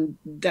climbs, and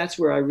that's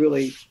where I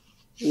really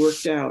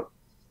worked out,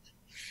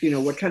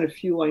 what kind of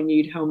fuel I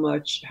need, how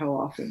much, how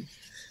often,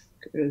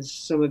 because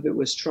some of it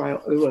was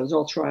trial. It was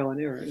all trial and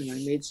error, and I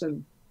made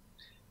some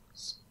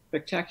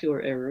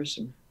spectacular errors.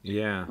 And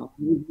yeah, I'll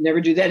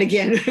never do that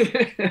again.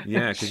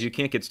 Yeah, because you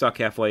can't get stuck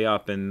halfway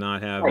up and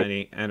not have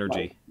any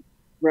energy.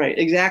 Right,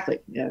 exactly.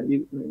 Yeah,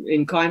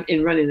 in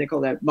running they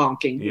call that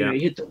bonking. Yeah. You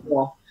hit the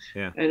wall.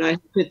 Yeah. And I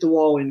hit the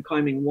wall in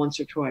climbing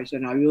once or twice,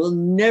 and I will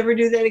never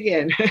do that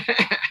again.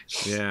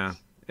 Yeah,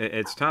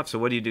 it's tough. So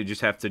what do? Just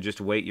have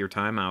to wait your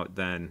time out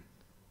then?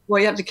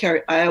 Well,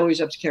 I always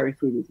have to carry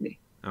food with me.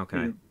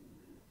 Okay.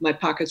 My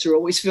pockets are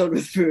always filled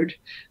with food,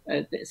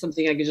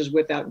 something I can just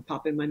whip out and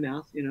pop in my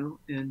mouth,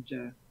 and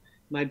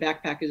my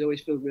backpack is always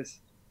filled with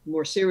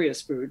more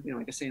serious food,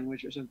 like a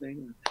sandwich or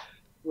something, or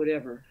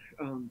whatever.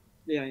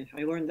 Yeah,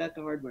 I learned that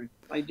the hard way.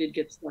 I did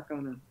get stuck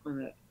on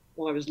a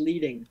while I was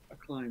leading a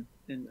climb,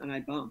 and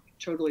I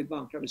totally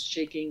bumped. I was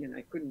shaking, and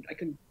I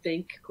couldn't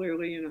think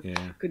clearly,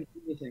 Yeah. Couldn't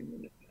do anything,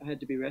 and I had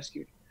to be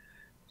rescued.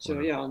 So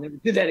Wow. yeah, I'll never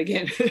do that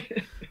again.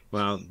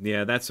 Well,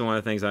 yeah, that's one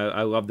of the things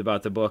I loved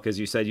about the book. As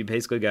you said, you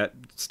basically got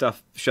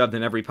stuff shoved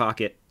in every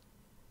pocket.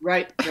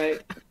 Right,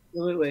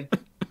 absolutely.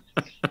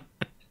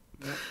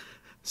 Yeah.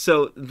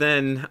 So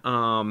then,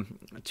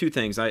 2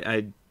 things.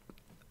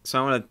 So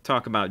I want to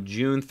talk about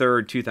June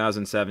 3rd,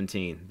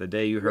 2017, the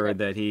day you heard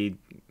that he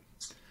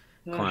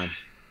climbed.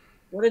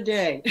 What a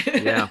day.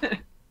 Yeah.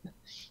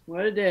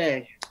 What a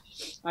day.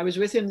 I was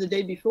with him the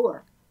day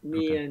before,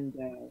 me Okay. and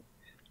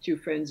 2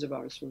 friends of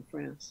ours from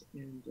France.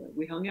 And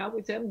we hung out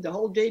with them the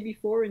whole day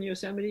before in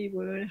Yosemite.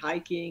 We went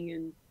hiking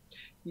and,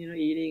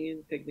 eating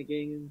and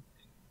picnicking and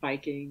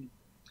biking.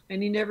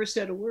 And he never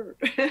said a word.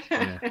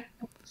 Yeah.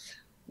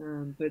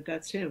 But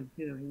that's him.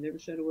 He never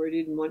said a word.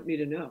 He didn't want me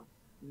to know.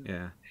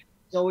 Yeah.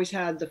 He's always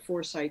had the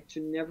foresight to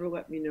never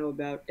let me know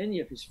about any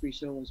of his free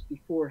solos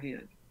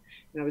beforehand.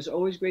 And I was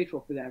always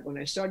grateful for that. When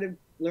I started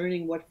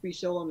learning what free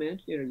solo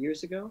meant,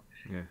 years ago,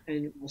 Yeah.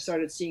 and I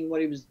started seeing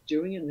what he was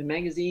doing in the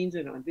magazines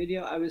and on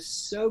video, I was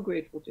so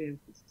grateful to him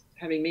for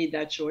having made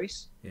that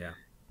choice. Yeah.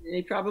 And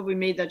he probably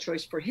made that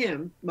choice for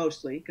him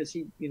mostly, because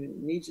he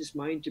needs his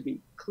mind to be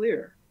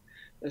clear.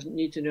 Doesn't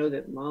need to know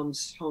that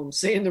mom's home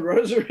saying the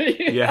rosary.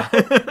 Yeah.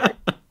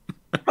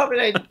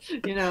 Probably,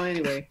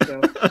 anyway.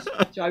 So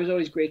I was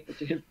always grateful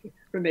to him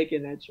for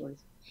making that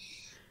choice.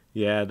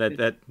 Yeah,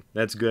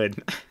 that's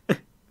good.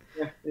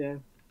 Yeah.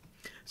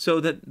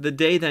 So the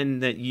day then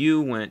that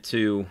you went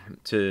to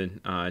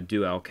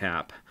do El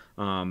Cap,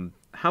 how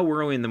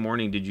early in the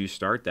morning did you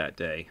start that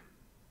day?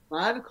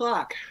 5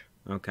 o'clock.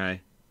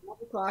 Okay. 5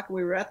 o'clock.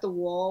 We were at the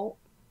wall.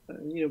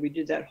 We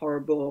did that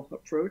horrible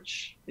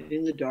approach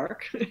in the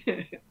dark,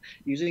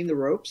 using the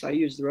ropes. I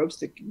used the ropes.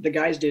 The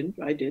guys didn't.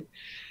 I did.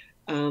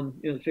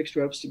 The fixed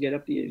ropes to get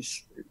up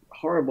these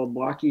horrible,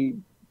 blocky,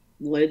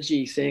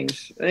 ledgy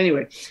things.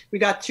 Anyway, we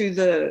got to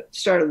the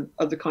start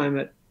of the climb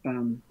at,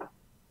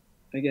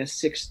 I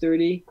guess,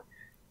 6:30.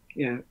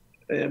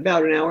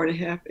 About an hour and a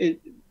half.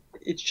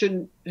 It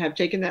shouldn't have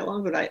taken that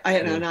long, but I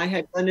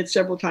had done it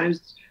several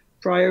times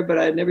prior, but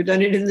I had never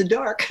done it in the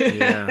dark.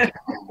 Yeah.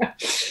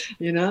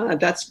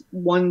 That's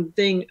one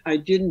thing I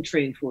didn't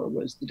train for,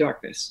 was the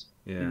darkness.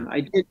 Yeah.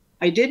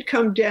 I did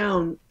come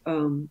down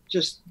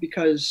just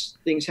because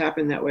things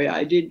happen that way.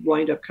 I did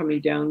wind up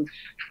coming down.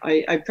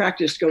 I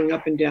practiced going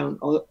up and down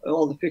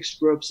all the fixed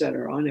ropes that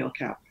are on El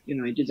Cap.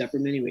 I did that for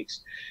many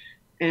weeks.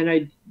 And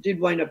I did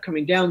wind up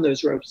coming down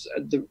those ropes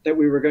that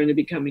we were going to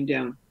be coming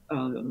down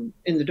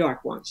in the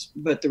dark once.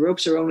 But the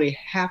ropes are only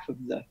half of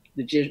the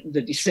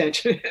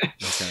descent.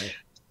 Okay.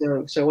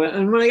 So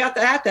when I got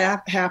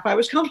that half, I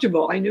was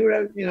comfortable. I knew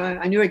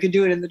I knew I could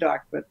do it in the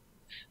dark, but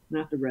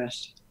not the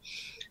rest.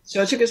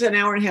 So it took us an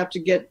hour and a half to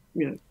get,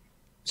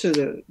 to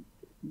the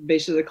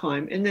base of the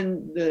climb. And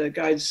then the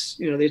guides,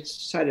 they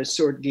decided to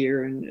sort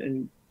gear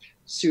and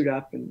suit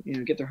up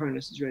and, get their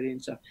harnesses ready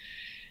and stuff.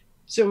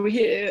 So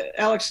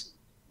Alex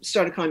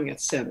started climbing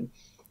at 7.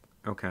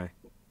 Okay.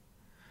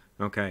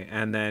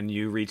 And then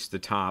you reached the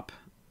top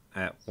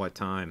at what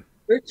time?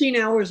 13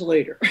 hours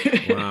later.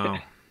 Wow.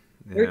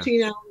 Yeah.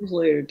 13 hours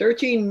later.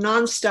 13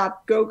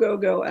 nonstop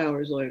go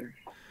hours later.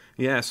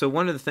 Yeah, so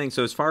one of the things,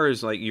 so as far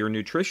as like your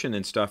nutrition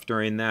and stuff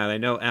during that, I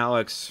know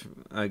Alex,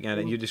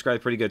 again, you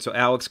described pretty good. So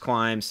Alex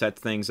climbs,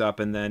 sets things up,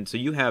 and then, so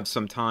you have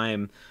some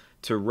time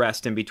to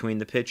rest in between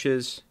the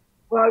pitches?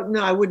 Well,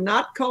 no, I would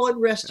not call it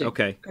resting.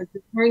 Okay. Because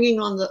you're hanging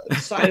on the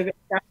side of it.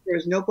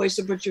 There's no place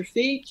to put your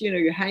feet.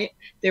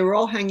 They were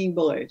all hanging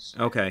belays.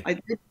 Okay. I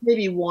think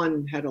maybe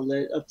one had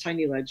a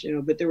tiny ledge,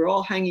 but they were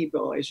all hanging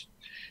belays.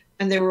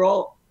 And they were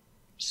all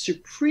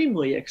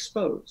supremely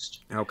exposed.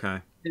 Okay.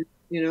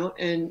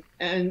 And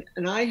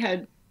I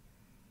had,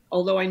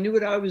 although I knew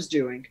what I was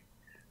doing,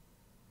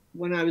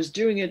 when I was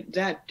doing it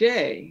that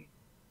day,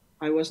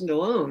 I wasn't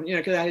alone,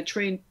 because I had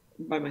trained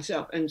by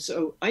myself. And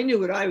so I knew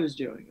what I was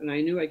doing and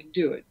I knew I could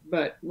do it.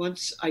 But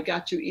once I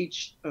got to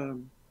each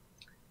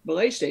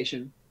belay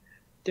station,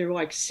 there were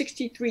like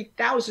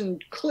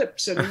 63,000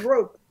 clips and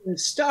rope and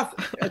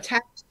stuff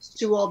attached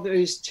to all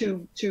these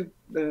two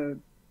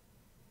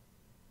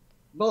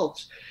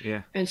bolts.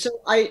 Yeah. And so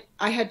I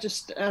had to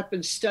stop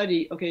and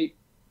study, okay,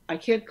 I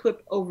can't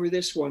clip over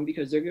this one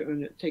because they're going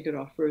to take it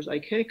off first. I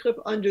can't clip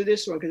under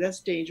this one because that's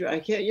dangerous. I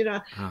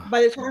can't,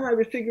 by the time I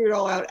would figure it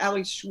all out,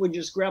 Alex would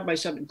just grab my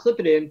stuff and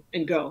clip it in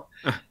and go.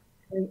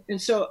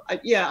 and so,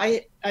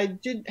 I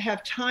did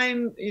have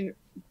time.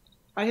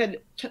 I had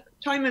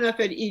time enough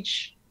at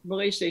each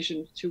belay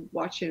station to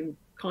watch him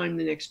climb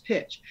the next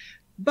pitch.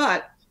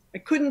 But I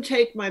couldn't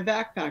take my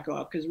backpack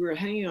off because we were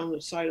hanging on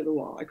the side of the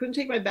wall. I couldn't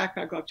take my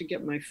backpack off to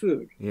get my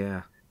food.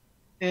 Yeah.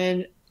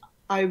 And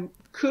I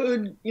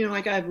could,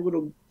 like I have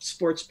little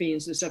sports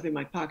beans and stuff in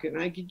my pocket,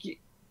 and I could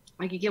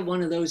get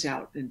one of those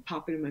out and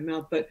pop it in my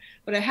mouth. But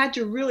I had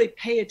to really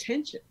pay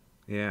attention.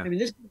 Yeah. I mean,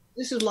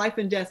 this is life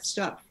and death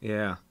stuff.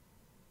 Yeah.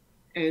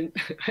 And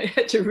I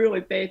had to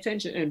really pay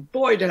attention. And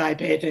boy, did I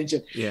pay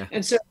attention. Yeah.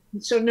 And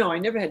so no, I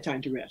never had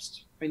time to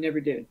rest. I never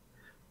did.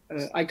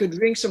 I could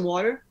drink some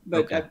water,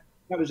 but that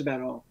was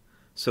about all.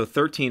 So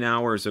 13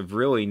 hours of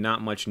really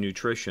not much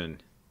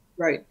nutrition.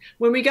 Right.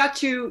 When we got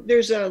to,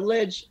 there's a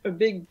ledge, a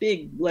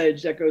big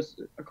ledge that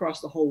goes across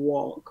the whole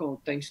wall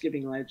called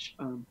Thanksgiving Ledge.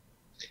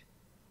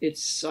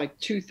 It's like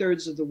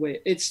 2/3 of the way.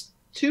 It's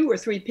 2 or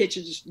 3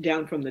 pitches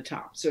down from the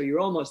top. So you're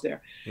almost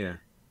there. Yeah.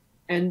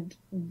 And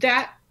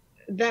that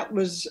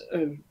was,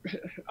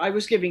 I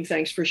was giving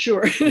thanks for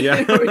sure.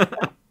 Yeah.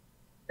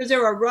 Because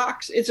there are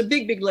rocks. It's a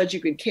big ledge.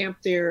 You can camp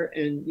there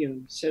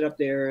and, set up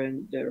there.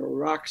 And there are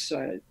rocks,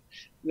 the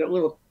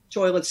little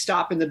toilet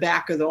stop in the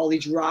back of all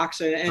these rocks,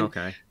 and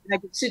I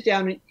could sit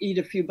down and eat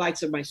a few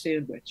bites of my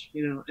sandwich,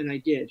 and I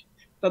did.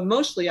 But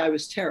mostly I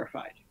was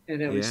terrified,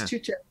 and I was too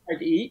terrified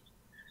to eat.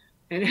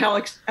 And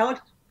Alex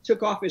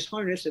took off his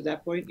harness at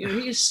that point.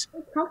 He is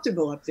so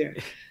comfortable up there.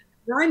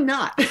 And I'm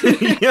not.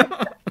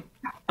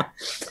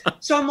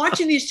 So I'm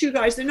watching these two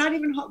guys. They're not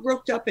even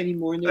roped up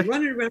anymore, and they're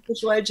running around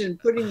this ledge and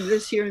putting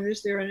this here and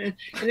this there. And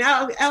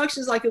Alex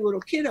is like a little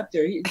kid up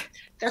there.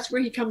 That's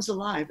where he comes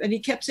alive. And he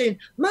kept saying,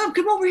 "Mom,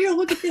 come over here,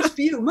 look at this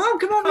view. Mom,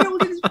 come over here,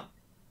 look at this."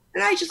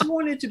 And I just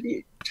wanted to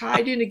be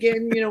tied in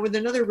again, with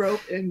another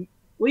rope and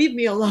leave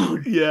me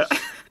alone. Yeah.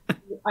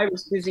 I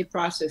was busy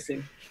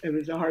processing. It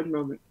was a hard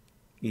moment.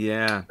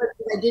 Yeah. But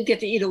I did get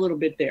to eat a little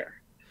bit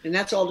there, and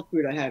that's all the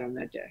food I had on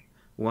that day.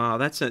 Wow,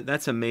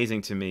 that's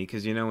amazing to me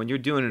because when you're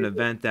doing an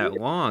event that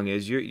long,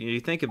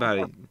 you think about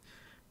it,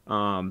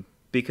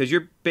 because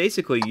you're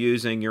basically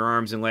using your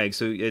arms and legs,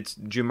 so it's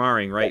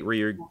jumaring, right, where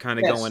you're kind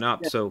of going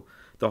up. Yes. So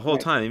the whole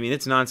time,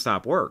 it's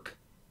nonstop work.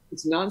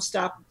 It's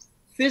nonstop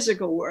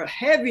physical work,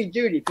 heavy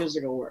duty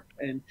physical work,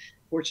 and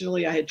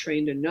fortunately, I had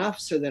trained enough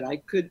so that I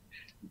could.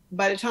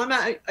 By the time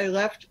I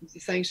left the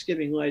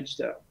Thanksgiving Ledge,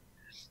 though,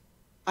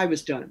 I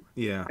was done.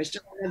 Yeah, I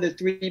still had the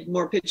 3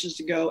 more pitches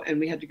to go,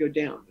 and we had to go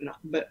down,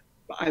 but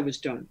I was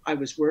done. I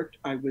was worked.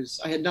 I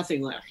had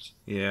nothing left.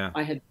 Yeah.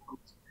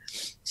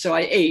 So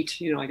I ate,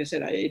 like I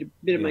said, I ate a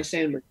bit of my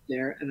sandwich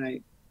there, and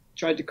I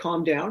tried to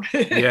calm down.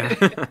 Yeah.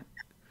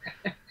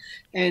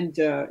 And,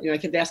 I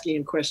kept asking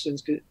him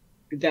questions because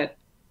that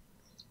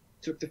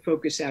took the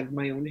focus out of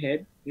my own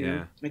head.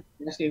 I kept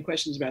asking him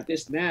questions about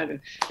this and that. And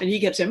he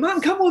kept saying,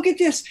 "Mom, come look at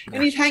this."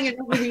 And he's hanging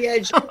over the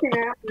edge.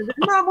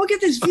 "Mom, look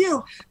at this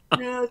view."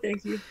 "No,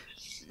 thank you."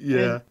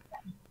 Yeah.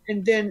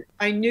 And then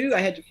I knew I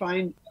had to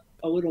find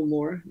a little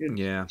more to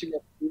get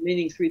the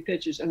remaining 3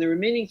 pitches. And the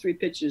remaining 3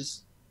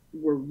 pitches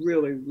were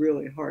really,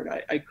 really hard.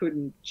 I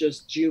couldn't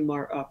just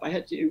jumar up. I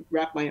had to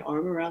wrap my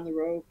arm around the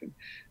rope and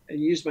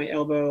use my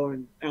elbow.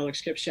 And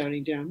Alex kept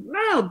shouting down,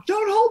 "No,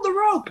 don't hold the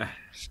rope."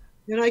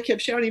 And I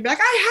kept shouting back,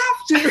 "I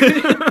have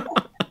to."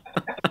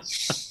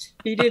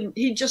 He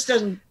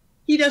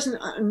doesn't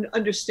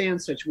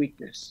understand such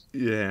weakness.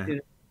 Yeah.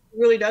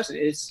 really doesn't.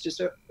 It's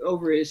just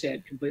over his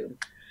head completely.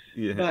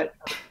 Yeah.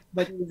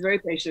 But he was very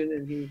patient,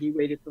 and he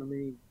waited for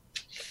me.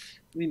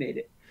 We made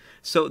it.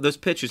 So those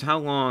pitches, how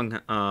long?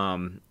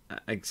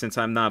 Since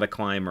I'm not a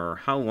climber,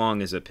 how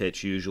long is a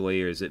pitch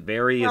usually, or does it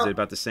vary? Is it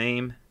about the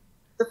same?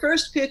 The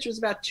first pitch was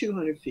about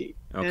 200 feet,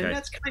 okay. And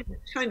that's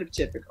kind of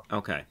typical.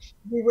 Okay.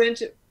 We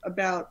went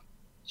about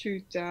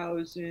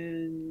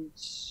 2,000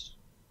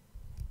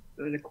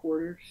 and a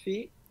quarter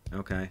feet.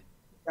 Okay.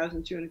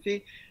 2,200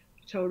 feet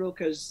total,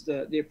 because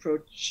the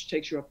approach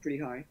takes you up pretty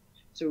high.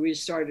 So we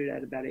started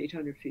at about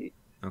 800 feet.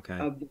 Okay.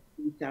 Of the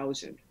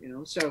 3,000,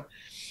 So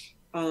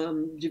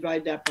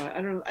divide that by,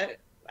 I don't know.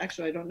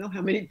 I don't know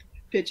how many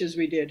pitches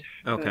we did.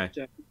 Okay.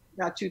 But,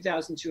 about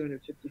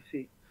 2,250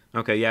 feet.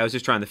 Okay, yeah, I was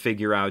just trying to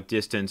figure out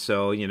distance.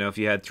 So, if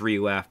you had 3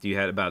 left, you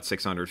had about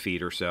 600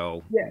 feet or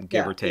so,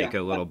 give or take a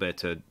little bit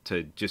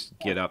to just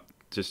get up,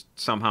 just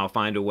somehow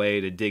find a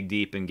way to dig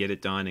deep and get it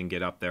done and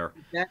get up there.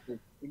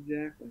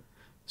 Exactly.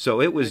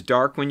 So it was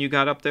dark when you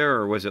got up there,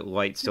 or was it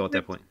light still at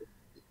that point?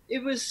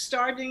 It was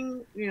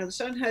starting, the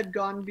sun had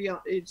gone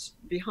beyond, it's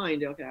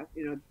behind El Cap,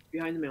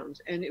 behind the mountains,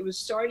 and it was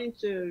starting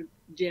to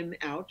dim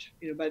out,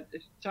 by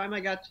the time I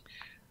got.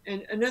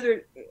 And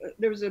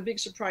there was a big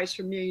surprise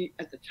for me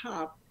at the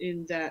top,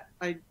 in that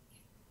I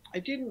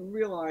didn't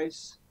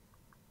realize,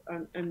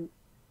 and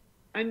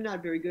I'm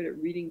not very good at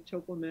reading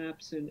topo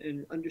maps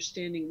and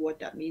understanding what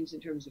that means in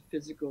terms of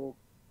physical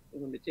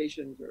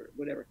limitations or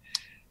whatever.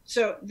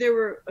 So there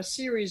were a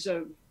series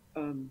of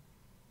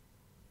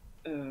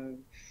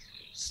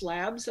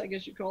slabs, I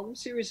guess you call them,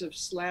 series of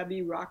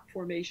slabby rock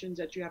formations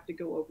that you have to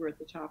go over at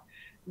the top.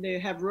 They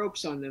have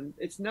ropes on them.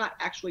 It's not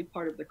actually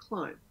part of the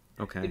climb.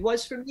 Okay. It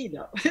was for me,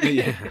 though.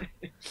 Yeah.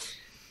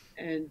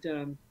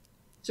 And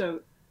so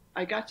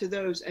I got to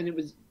those, and it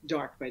was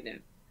dark by then.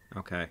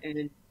 Okay.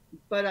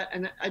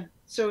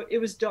 So it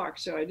was dark,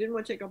 so I didn't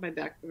want to take off my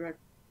backpack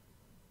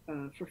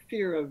for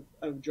fear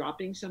of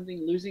dropping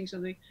something, losing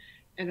something,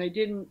 and I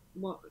didn't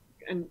want.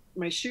 And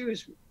my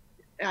shoes,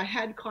 I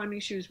had climbing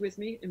shoes with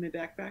me in my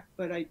backpack,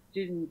 but I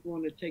didn't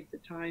want to take the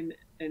time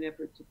and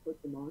effort to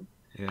put them on.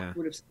 Yeah. It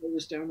would have slowed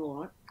us down a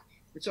lot.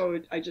 And so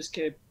I just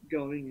kept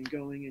going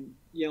and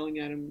yelling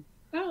at him,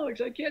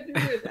 "Alex, I can't do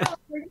this.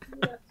 Alex, I can't do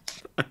that."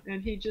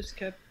 And he just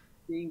kept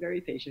being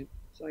very patient.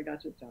 So I got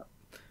to the top.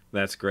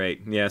 That's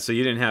great. Yeah. So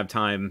you didn't have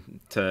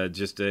time to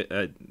just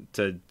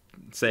to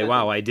say,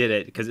 "Wow, I did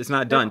it," because it's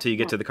not done until you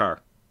get to the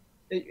car.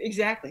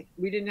 Exactly.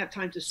 We didn't have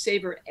time to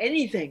savor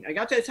anything. I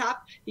got to the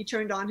top. He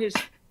turned on his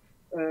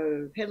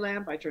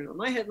headlamp. I turned on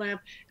my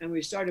headlamp, and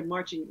we started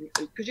marching,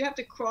 because you have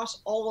to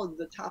cross all of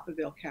the top of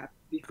El Cap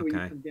before you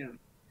come down.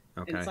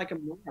 Okay. And it's like a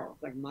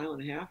mile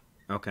and a half.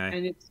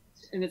 Okay.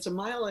 And it's a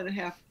mile and a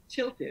half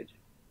tilted,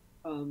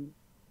 and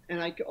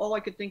all I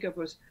could think of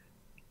was,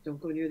 don't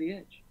go near the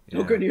edge.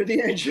 Don't go near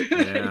the edge.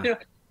 Yeah.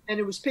 And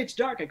it was pitch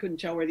dark. I couldn't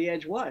tell where the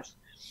edge was,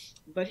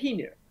 but he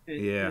knew.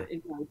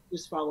 And I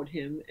just followed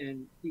him,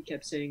 and he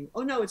kept saying,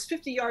 "Oh no, it's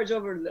 50 yards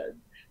over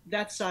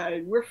that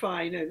side. We're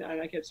fine." And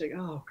I kept saying,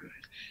 "Oh,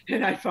 good."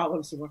 And I followed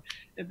him some more.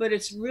 But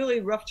it's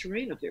really rough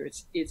terrain up there.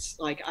 It's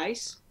like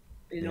ice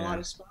in a lot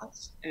of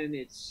spots, and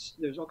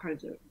there's all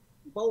kinds of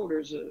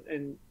boulders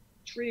and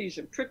trees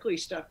and prickly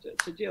stuff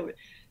to deal with.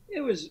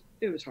 It was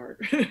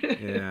hard.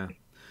 Yeah.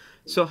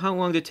 So how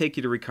long did it take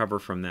you to recover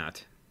from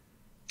that?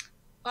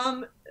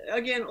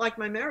 Again, like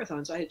my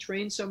marathons, I had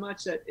trained so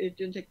much that it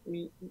didn't take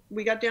me.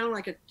 We got down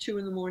like at 2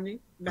 a.m.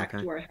 back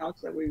to our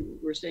house that we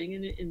were staying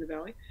in the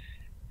valley,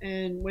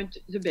 and went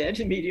to bed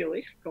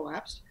immediately,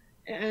 collapsed.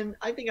 And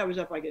I think I was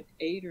up like at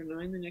 8 or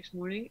 9 the next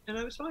morning, and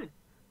I was fine.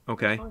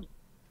 Okay.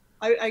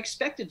 I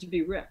expected to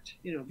be wrecked,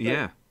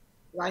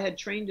 but I had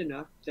trained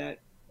enough that,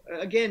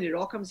 again, it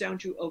all comes down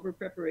to over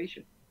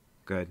preparation.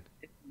 Good.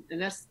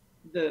 And that's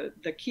the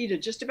key to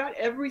just about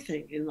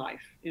everything in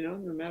life, no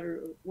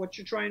matter what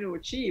you're trying to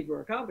achieve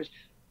or accomplish.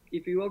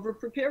 If you over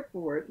prepare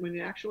for it, when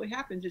it actually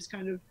happens, it's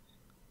kind of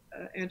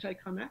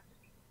anticlimactic,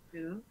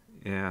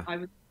 Yeah.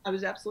 I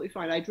was absolutely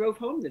fine. I drove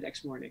home the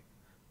next morning,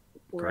 a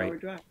 4-hour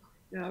drive.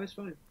 Yeah, I was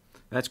fine.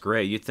 That's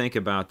great. You think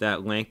about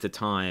that length of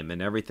time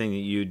and everything that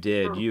you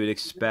did, you would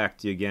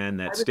expect, again,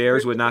 that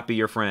stairs would not be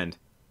your friend.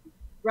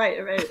 Right.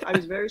 I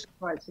was very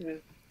surprised. Yeah.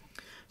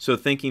 So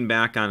thinking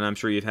back on, I'm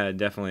sure you've had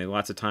definitely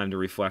lots of time to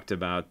reflect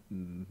about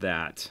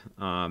that.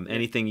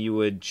 Anything you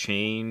would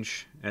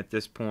change at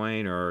this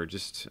point, or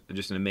just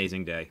an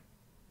amazing day?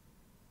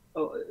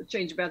 Oh,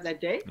 change about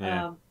that day?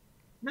 Yeah.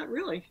 Not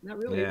really. Yeah.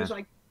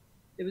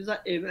 It was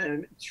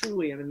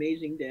truly an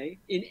amazing day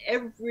in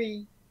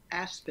every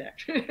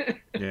aspect.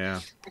 Yeah.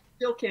 I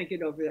still can't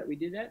get over that we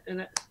did that,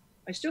 and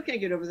I still can't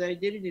get over that I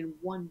did it in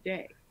one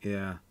day.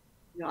 Yeah.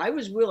 I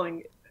was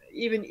willing,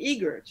 even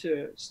eager,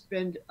 to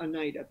spend a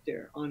night up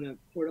there on a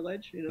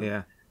portaledge,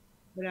 Yeah.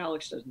 But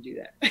Alex doesn't do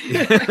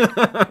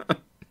that.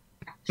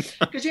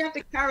 Because you have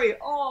to carry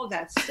all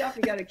that stuff.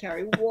 You got to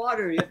carry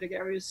water. You have to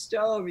carry a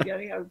stove. You got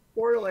to have a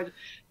portaledge.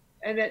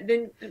 And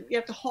then you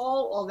have to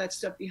haul all that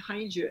stuff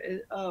behind you.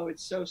 And,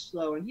 it's so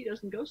slow. And he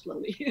doesn't go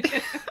slowly.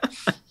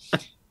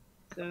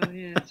 So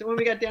yeah. So when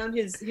we got down,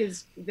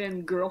 his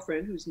then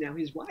girlfriend, who's now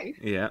his wife,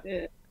 Yeah.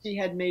 she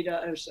had made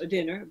a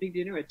dinner, a big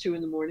dinner at 2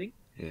 a.m.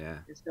 Yeah.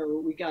 And so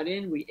we got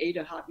in, we ate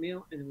a hot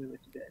meal, and then we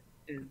went to bed.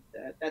 And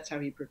that's how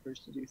he prefers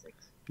to do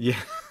things. Yeah.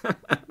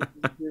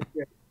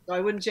 So I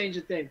wouldn't change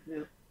a thing.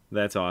 No.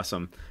 That's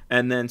awesome.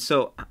 And then,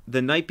 so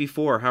the night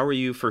before, how are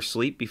you for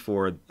sleep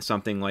before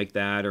something like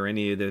that or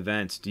any of the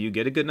events? Do you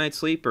get a good night's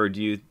sleep, or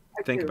do you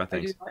think about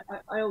things?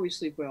 I always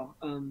sleep well.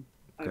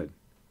 Good.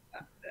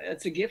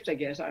 It's a gift, I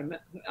guess.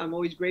 I'm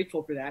always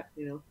grateful for that.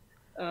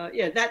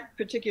 Yeah, that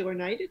particular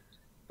night, it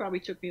probably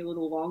took me a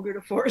little longer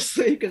to fall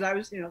asleep because I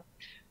was,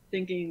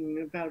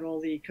 thinking about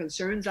all the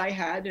concerns I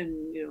had,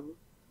 and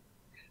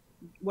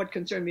what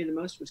concerned me the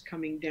most was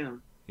coming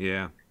down.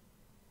 Yeah.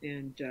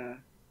 And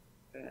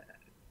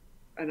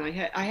I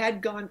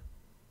had gone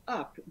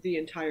up the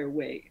entire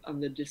way on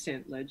the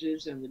descent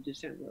ledges and the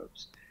descent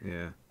ropes.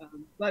 Yeah.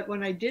 But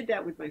when I did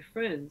that with my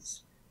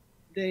friends,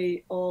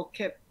 they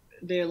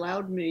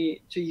allowed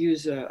me to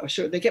use a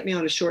short. They kept me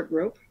on a short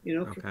rope,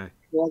 Okay.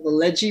 for all the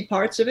ledgy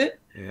parts of it.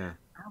 Yeah.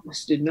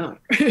 Alex did not.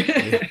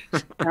 Yeah.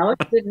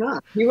 Alex did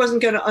not. He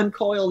wasn't going to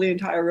uncoil the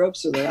entire rope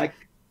so that I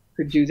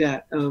could do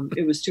that.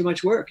 It was too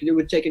much work. It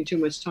would take too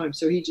much time.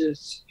 So he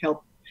just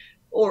helped,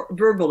 or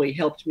verbally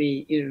helped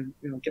me,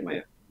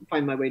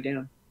 find my way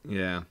down.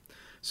 Yeah.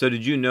 So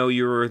did you know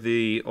you were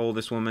the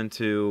oldest woman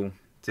to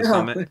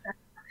summit?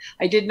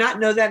 I did not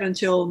know that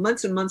until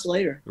months and months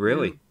later.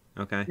 Really?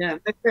 Okay. Yeah.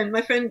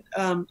 Our friend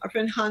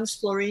Hans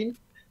Florine,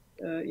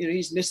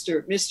 he's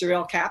Mr.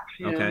 El Cap.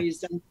 Okay.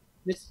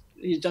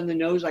 He's done the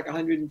nose like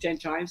 110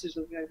 times or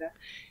something like that.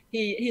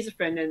 He's a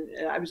friend, and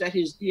I was at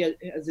he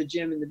has a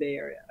gym in the Bay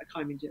Area, a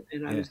climbing gym,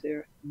 and I was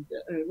there. And,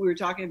 we were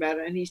talking about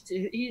it, and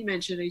he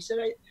mentioned, he said,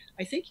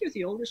 I think you're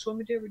the oldest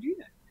woman to ever do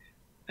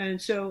that. And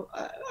so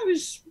I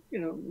was,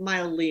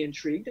 mildly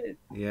intrigued.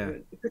 Yeah.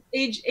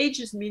 Age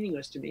is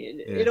meaningless to me.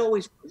 It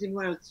always was. Even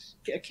when I was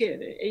a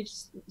kid, age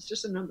is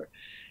just a number.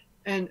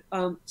 And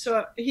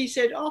so he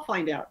said, I'll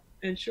find out.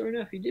 And sure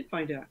enough, he did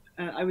find out.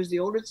 I was the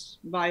oldest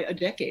by a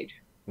decade.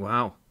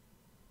 Wow.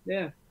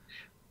 Yeah.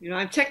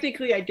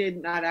 I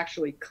did not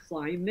actually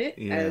climb it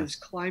as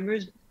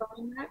climbers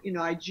climb that.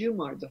 I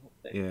Jumared the whole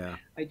thing. Yeah.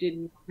 I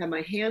didn't have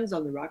my hands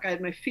on the rock. I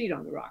had my feet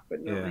on the rock,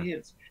 but not my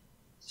hands.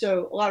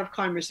 So a lot of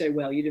climbers say,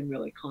 well, you didn't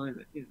really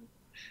climb it,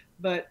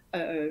 But,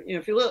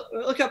 if you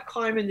look up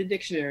climb in the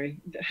dictionary,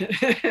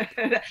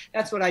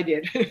 that's what I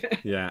did.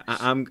 Yeah,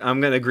 I'm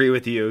going to agree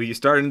with you. You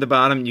started at the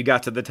bottom, you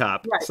got to the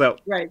top. Right, so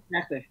right,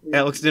 exactly.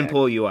 Alex didn't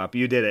pull you up.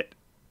 You did it.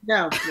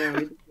 No, he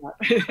did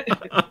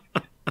not.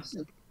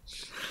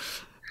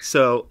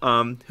 So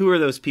who are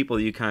those people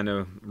you kind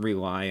of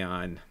rely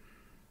on?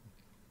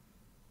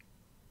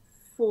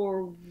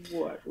 For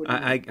what?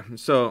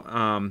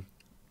 So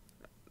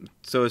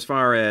as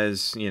far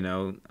as,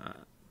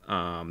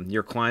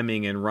 you're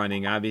climbing and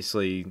running,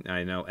 obviously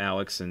I know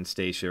Alex and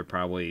Stacia are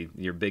probably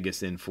your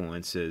biggest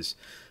influences.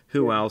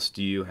 Who else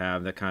do you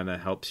have that kind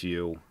of helps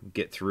you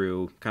get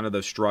through kind of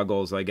those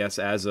struggles, I guess,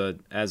 as a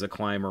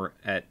climber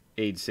at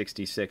age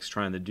 66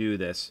 trying to do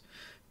this?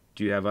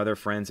 Do you have other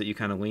friends that you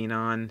kind of lean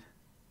on?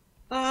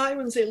 I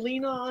wouldn't say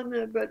lean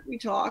on, but we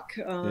talk.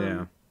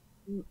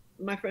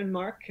 My friend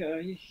Mark,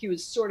 he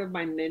was sort of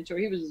my mentor.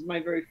 He was my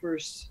very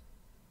first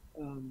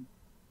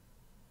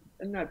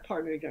not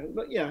partner again,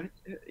 but yeah,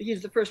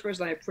 he's the first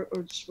person I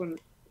approached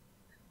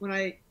when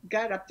I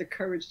got up the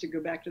courage to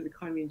go back to the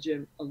climbing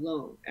gym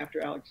alone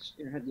after Alex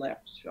had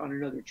left on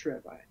another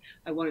trip.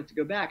 I wanted to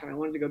go back, and I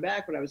wanted to go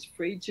back, but I was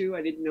afraid to.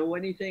 I didn't know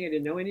anything. I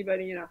didn't know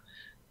anybody,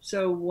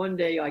 So one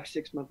day, like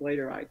 6 months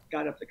later, I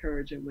got up the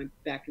courage and went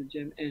back to the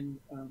gym and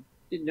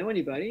didn't know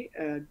anybody.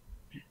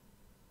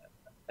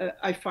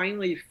 I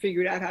finally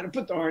figured out how to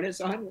put the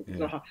harness on.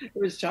 It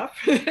was tough.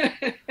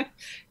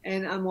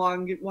 And I'm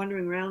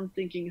wandering around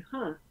thinking,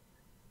 how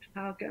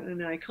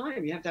can I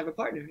climb? You have to have a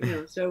partner,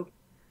 So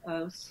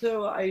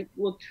I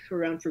looked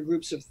around for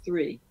groups of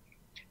 3.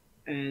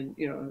 And,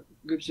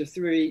 groups of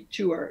 3,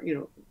 2 are,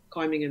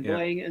 climbing and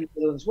belaying, and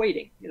the other one's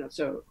waiting,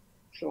 So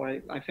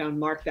I found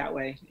Mark that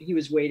way. He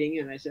was waiting,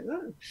 and I said,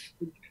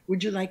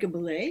 would you like a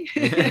belay?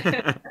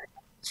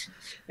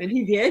 And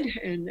he did,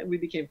 and we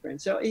became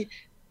friends. So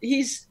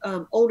he's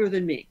older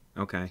than me.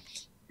 Okay.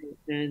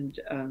 And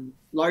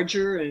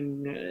larger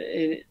than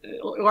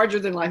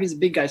life. He's a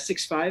big guy,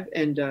 6'5",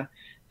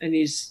 and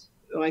he's,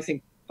 I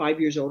think, 5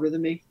 years older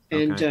than me.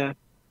 Okay. And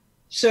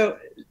so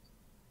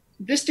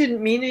this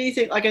didn't mean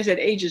anything. Like I said,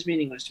 age is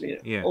meaningless to me.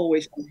 It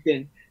always has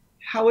been.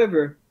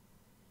 However,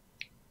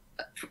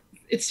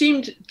 it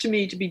seemed to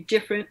me to be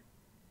different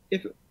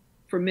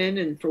for men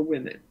and for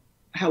women,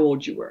 how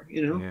old you were,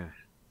 Yeah.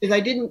 Because I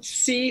didn't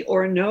see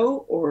or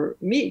know or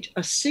meet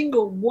a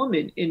single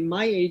woman in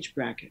my age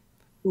bracket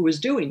who was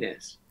doing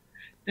this.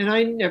 And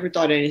I never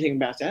thought anything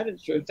about that.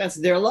 That's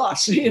their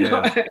loss. They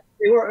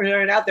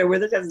weren't out there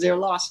with it. That's their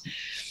loss.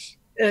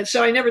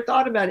 So I never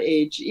thought about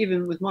age,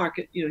 even with Mark.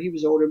 He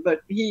was older,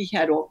 but he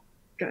had all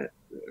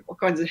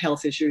kinds of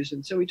health issues.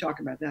 And so we talk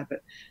about that.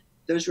 But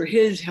those were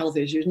his health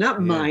issues,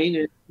 not mine.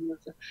 And,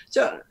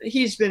 so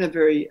he's been a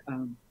very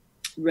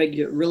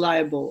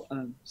reliable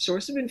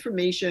source of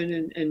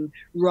information and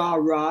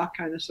raw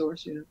kind of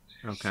source, you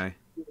know. Okay.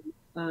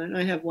 And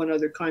I have one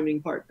other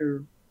climbing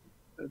partner,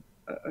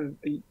 a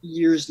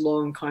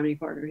years-long climbing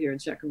partner here in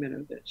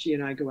Sacramento that she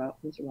and I go out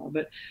once in a while,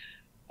 but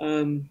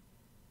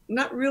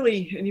not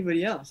really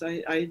anybody else.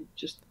 I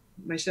just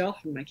myself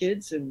and my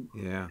kids, and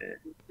I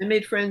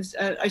made friends.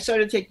 I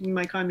started taking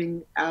my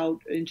climbing out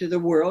into the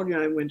world. You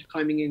know, I went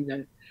climbing in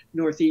the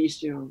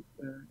Northeast, you know,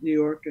 New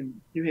York and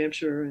New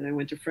Hampshire, and I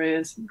went to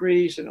France and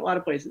Greece and a lot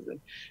of places, and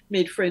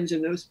made friends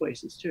in those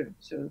places too.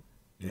 So,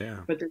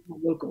 but they're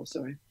not local,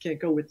 so I can't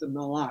go with them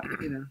a lot,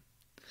 you know.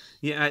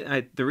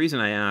 Yeah, the reason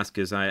I ask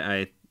is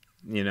I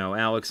you know,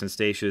 Alex and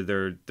Stacia,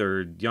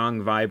 they're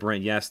young,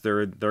 vibrant. Yes,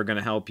 they're going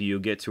to help you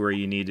get to where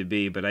you need to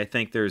be, but I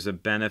think there's a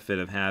benefit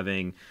of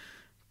having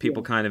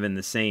people kind of in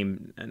the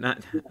same,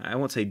 I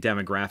won't say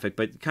demographic,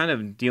 but kind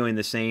of doing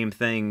the same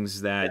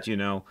things that, you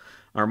know,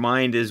 our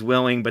mind is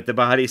willing, but the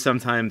body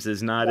sometimes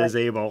is not as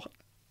able.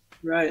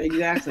 Right,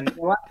 exactly.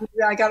 Well,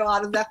 I got a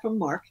lot of that from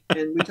Mark,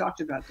 and we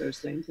talked about those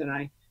things, and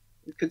I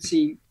could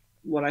see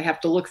what I have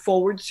to look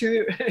forward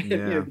to, you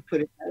know, to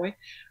put it that way.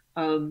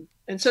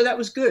 And so that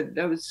was good.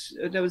 That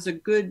was a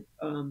good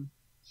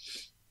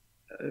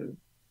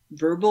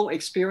verbal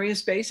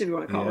experience base, if you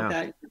want to call it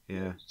that.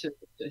 Yeah.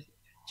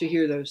 To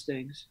hear those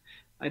things.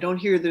 I don't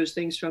hear those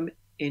things from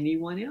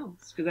anyone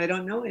else because I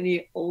don't know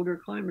any older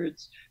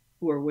climbers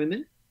who are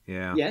women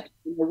yet.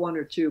 Or one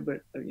or two,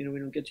 but you know, we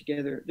don't get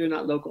together. They're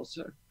not local,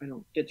 so I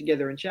don't get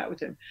together and chat with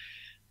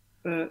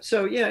them.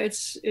 So yeah,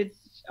 it's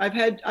I've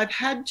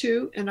had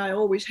to, and I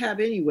always have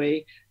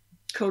anyway,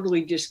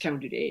 totally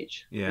discounted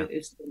age.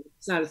 It's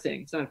not a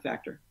thing. It's not a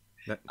factor.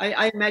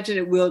 I imagine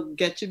it will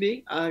get to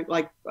be.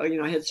 Like, you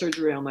know, I had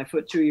surgery on my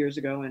foot 2 years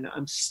ago, and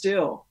I'm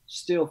still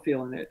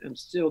feeling it. I'm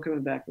still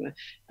coming back from it.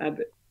 I've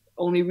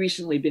only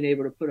recently been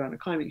able to put on a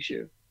climbing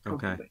shoe.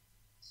 Okay.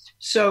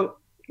 So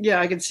yeah,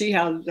 I can see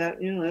how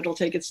that, you know, it'll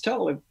take its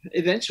toll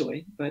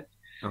eventually, but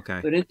okay.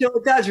 But until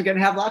it does, we're going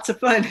to have lots of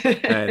fun.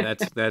 Hey,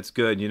 that's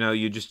good. You know,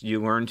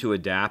 you learn to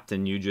adapt,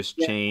 and you just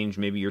change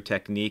maybe your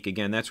technique.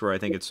 Again, that's where I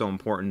think it's so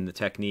important, the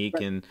technique.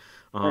 And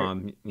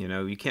you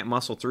know, you can't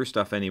muscle through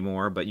stuff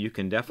anymore, but you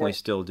can definitely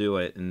still do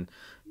it and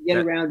get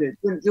around it.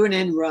 Do an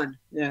end run.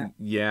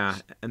 Yeah,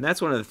 and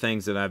that's one of the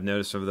things that I've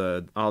noticed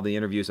of all the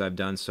interviews I've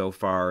done so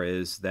far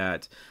is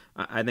that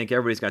I think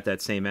everybody's got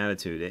that same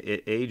attitude.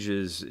 Age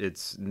is,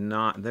 it's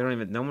not,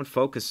 no one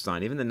focuses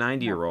on, even the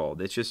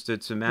 90-year-old.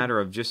 It's a matter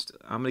of just,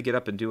 I'm going to get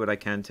up and do what I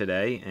can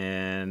today,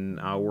 and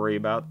I'll worry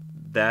about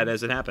that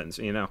as it happens,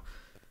 you know.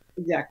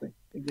 Exactly.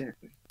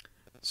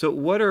 So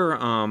what are,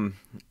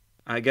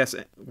 I guess,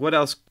 what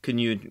else can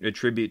you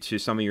attribute to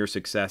some of your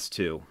success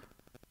to?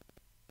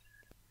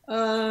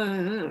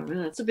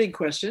 That's a big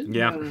question.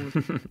 Yeah.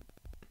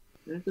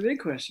 That's a big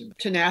question.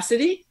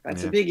 Tenacity,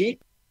 that's a biggie.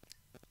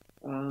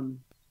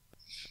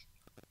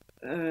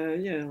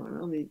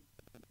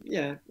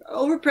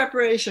 Over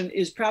preparation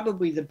is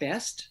probably the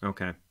best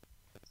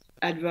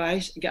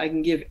advice I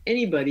can give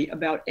anybody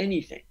about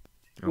anything,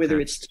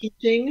 whether it's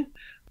teaching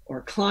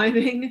or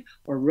climbing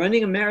or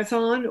running a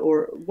marathon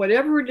or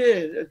whatever it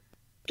is,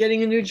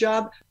 getting a new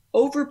job.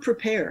 Over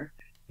prepare,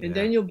 and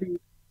then you'll be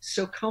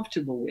so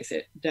comfortable with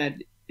it that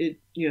it,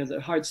 you know,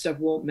 the hard stuff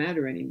won't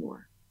matter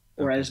anymore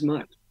or as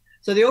much.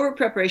 So the over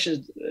preparation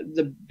is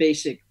the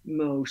basic,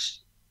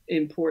 most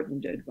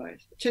important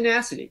advice.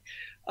 Tenacity.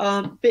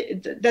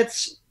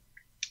 That's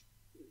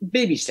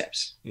baby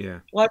steps. Yeah.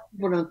 A lot of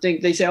people don't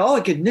think, they say, oh,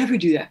 I could never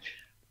do that.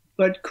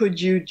 But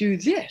could you do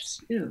this?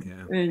 You know,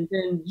 and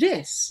then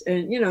this,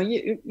 and you know,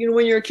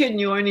 when you're a kid and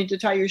you only need to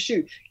tie your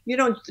shoe, you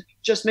don't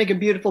just make a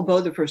beautiful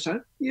bow the first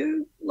time.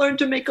 You learn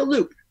to make a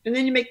loop, and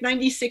then you make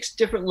 96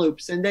 different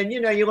loops, and then,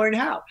 you know, you learn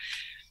how.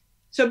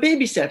 So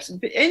baby steps.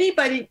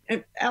 Anybody,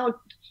 and Alex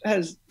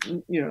has,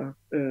 you know,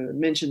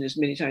 mentioned this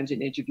many times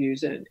in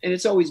interviews, and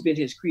it's always been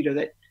his credo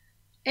that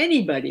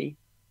anybody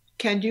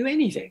can do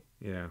anything.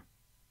 Yeah.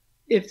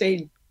 If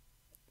they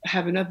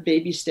have enough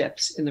baby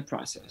steps in the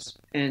process,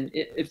 and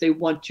if they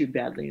want to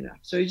badly enough.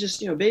 So you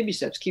just, you know, baby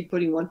steps, keep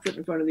putting one foot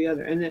in front of the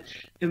other, and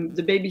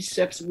the baby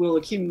steps will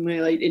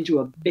accumulate into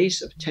a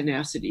base of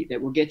tenacity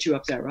that will get you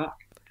up that rock.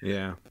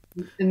 Yeah.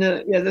 And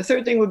the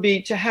third thing would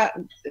be to have,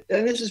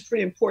 and this is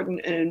pretty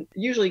important and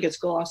usually gets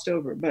glossed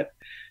over, but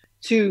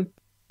to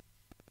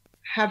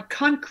have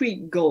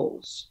concrete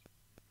goals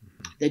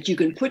that you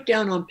can put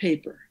down on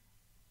paper.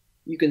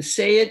 You can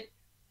say it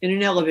in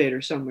an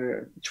elevator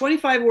somewhere,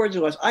 25 words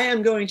or less. I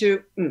am going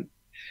to, and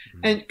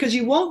because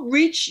you won't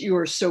reach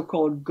your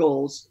so-called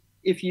goals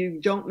if you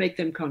don't make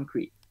them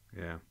concrete.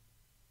 Yeah.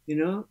 You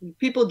know,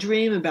 people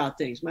dream about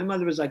things. My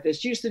mother was like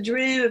this. She used to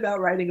dream about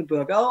writing a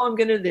book. Oh, I'm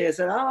going to do this,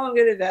 and oh, I'm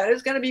going to do that.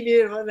 It's going to be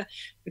beautiful,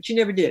 but she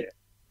never did it.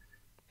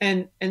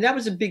 And that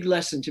was a big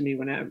lesson to me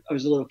when I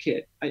was a little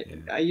kid.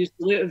 I used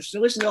to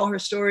listen to all her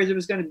stories. It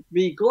was going to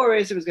be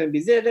glorious. It was going to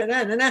be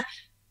that.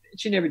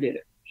 She never did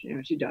it. You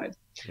know, she died.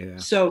 Yeah.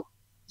 So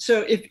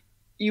if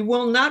you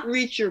will not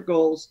reach your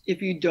goals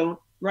if you don't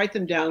write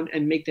them down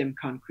and make them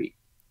concrete.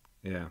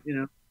 Yeah. You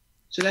know,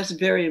 So that's a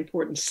very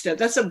important step.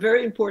 That's a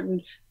very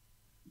important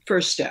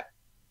first step.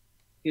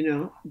 You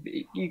know,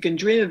 you can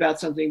dream about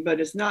something,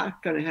 but it's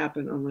not going to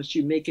happen unless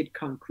you make it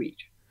concrete.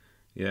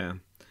 Yeah.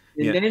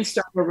 And then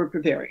start over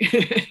preparing.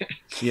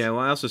 Yeah, well,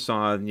 I also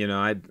saw,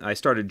 I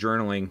started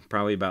journaling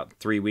probably about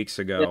 3 weeks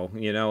ago,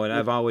 and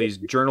I've always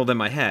journaled in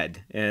my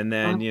head. And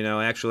then,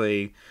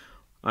 actually,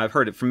 I've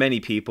heard it from many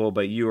people,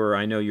 but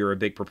I know you're a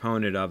big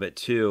proponent of it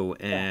too.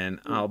 And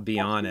I'll be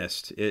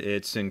honest,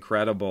 it's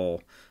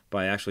incredible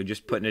by actually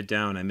just putting it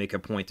down. I make a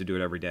point to do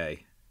it every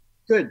day.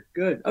 Good,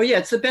 good. Oh yeah,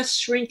 it's the best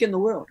shrink in the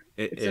world.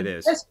 It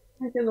is. Best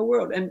shrink in the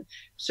world, and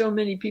so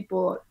many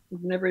people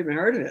have never even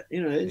heard of it.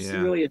 It's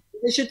really.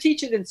 They should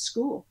teach it in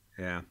school.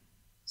 Yeah.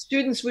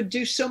 Students would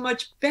do so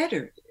much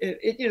better.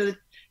 It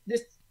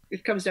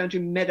comes down to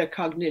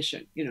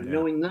metacognition.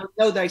 Knowing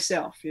know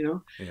thyself. Yeah.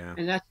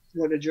 And that's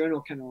what a journal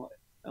can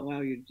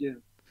allow you to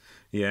do.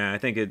 Yeah, I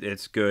think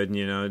it's good,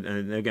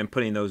 and again,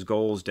 putting those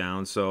goals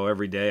down. So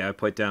every day I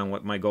put down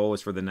what my goal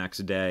is for the next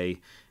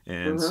day.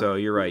 And so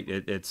you're right.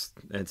 It's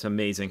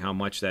amazing how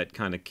much that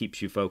kind of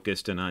keeps you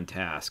focused and on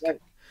task.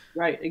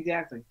 Right,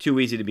 exactly. Too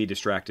easy to be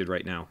distracted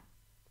right now.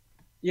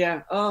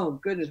 Yeah. Oh,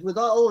 goodness. With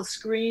all the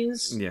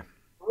screens. Yeah.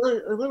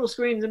 Little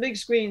screens, the big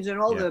screens, and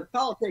all the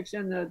politics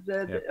and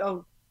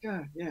oh,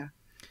 God, yeah.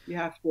 You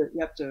have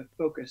to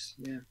focus.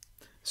 Yeah.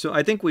 So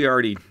I think we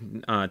already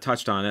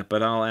touched on it,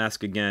 but I'll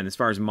ask again. As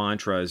far as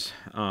mantras,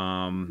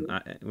 I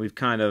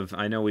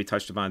know we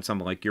touched upon some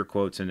like your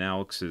quotes and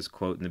Alex's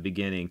quote in the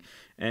beginning.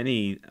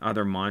 Any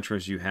other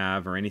mantras you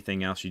have, or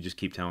anything else you just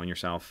keep telling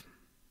yourself?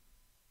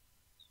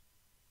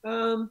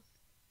 Well,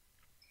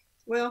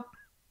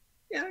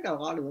 yeah, I got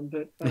a lot of them,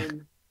 but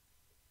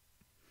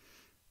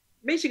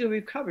basically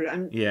we've covered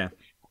it.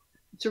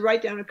 To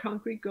write down a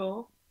concrete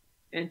goal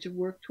and to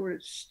work toward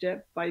it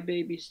step by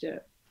baby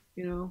step.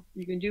 You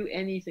can do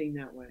anything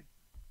that way,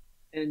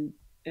 and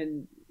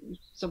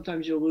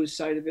sometimes you'll lose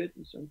sight of it,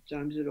 and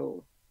sometimes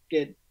it'll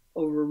get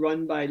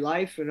overrun by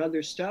life and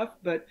other stuff.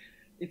 But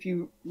if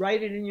you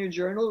write it in your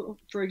journal,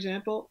 for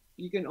example,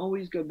 you can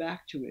always go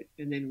back to it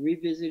and then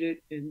revisit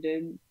it and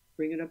then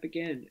bring it up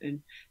again.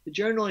 And the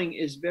journaling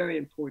is very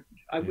important.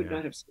 I would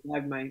not have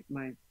survived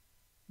my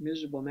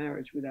miserable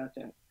marriage without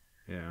that.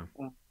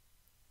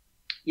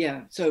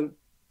 Yeah. So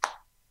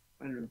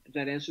I don't know. Did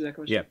that answer that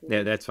question?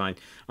 Yeah, that's fine.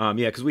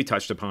 Because we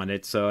touched upon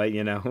it, so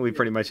we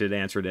pretty much had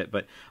answered it.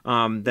 But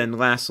then,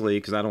 lastly,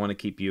 because I don't want to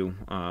keep you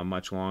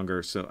much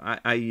longer, so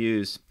I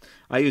use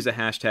a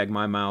hashtag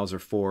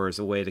 #MyMilesAre4 as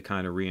a way to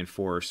kind of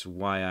reinforce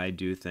why I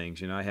do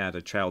things. I had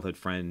a childhood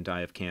friend die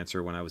of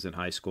cancer when I was in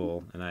high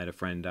school, and I had a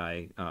friend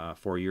die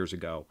 4 years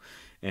ago.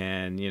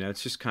 And,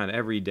 it's just kind of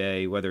every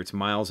day, whether it's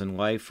miles in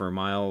life or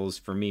miles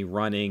for me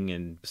running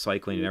and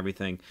cycling and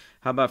everything.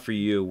 How about for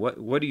you?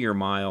 What are your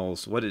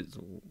miles?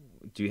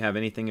 Do you have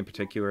anything in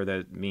particular that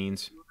it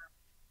means?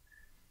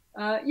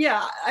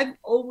 Yeah,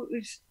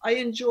 I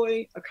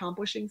enjoy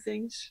accomplishing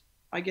things.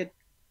 I get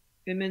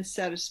immense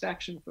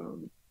satisfaction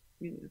from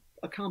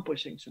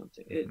accomplishing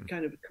something. It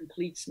kind of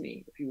completes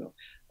me, if you will,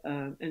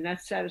 and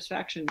that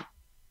satisfaction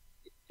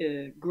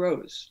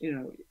grows.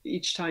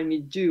 Each time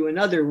you do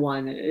another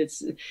one,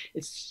 the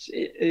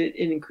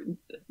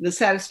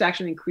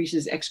satisfaction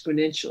increases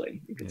exponentially,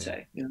 you could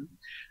say.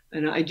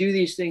 And I do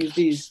these things.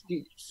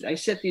 I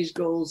set these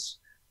goals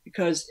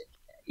because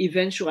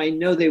eventually I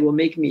know they will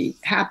make me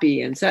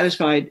happy and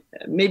satisfied.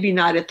 Maybe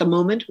not at the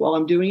moment while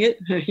I'm doing it.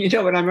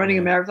 When I'm running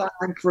a marathon,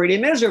 I'm pretty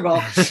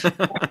miserable.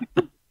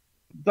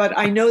 But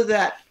I know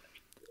that,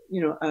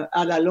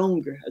 à la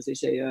longue, as they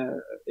say,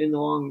 in the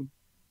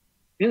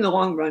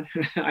long run,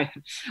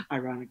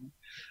 ironically,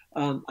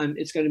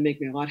 it's going to make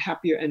me a lot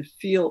happier and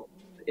feel.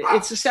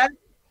 It's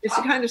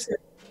a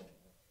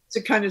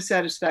kind of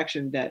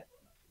satisfaction that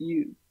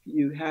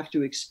you have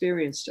to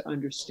experience to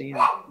understand.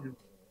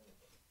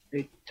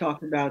 They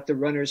talk about the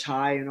runner's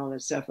high and all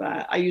that stuff.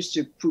 I used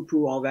to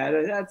poo-poo all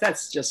that.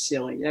 That's just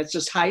silly. That's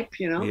just hype,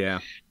 Yeah.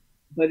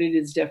 But it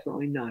is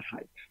definitely not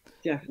hype.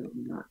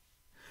 Definitely not.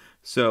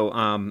 So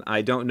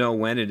I don't know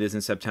when it is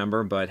in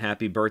September, but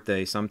happy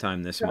birthday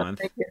sometime this month.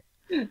 Thank you.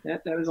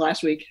 That was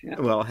last week. Yeah.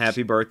 Well,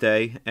 happy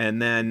birthday. And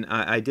then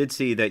I did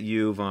see that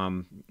you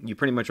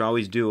pretty much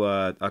always do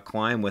a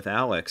climb with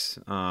Alex.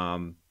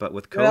 But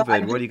with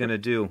COVID, what are you going to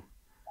do?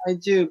 I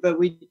do, but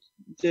we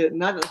did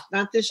not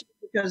this year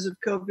because of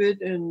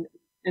COVID, and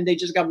they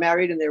just got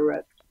married and they were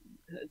at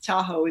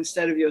Tahoe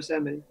instead of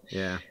Yosemite.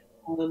 Yeah.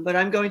 But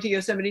I'm going to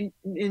Yosemite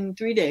in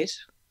 3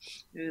 days,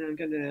 and I'm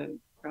going to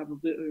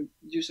probably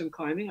do some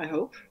climbing, I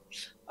hope.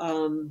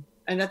 And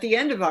at the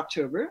end of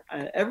October,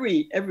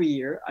 every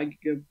year, I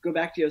go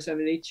back to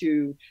Yosemite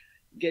to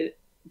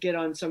get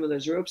on some of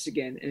those ropes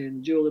again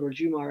and do a little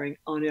Jumaring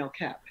on El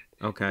Cap.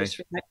 Okay. Just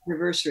for my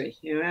anniversary,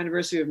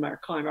 anniversary of my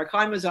climb. Our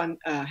climb was on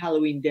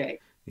Halloween Day.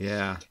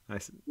 Yeah. On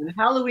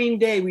Halloween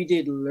Day, we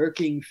did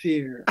Lurking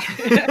Fear.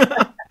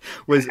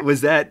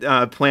 Was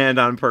that planned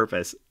on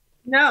purpose?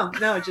 No,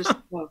 no,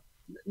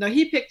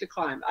 he picked a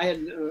climb. I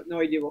had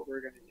no idea what we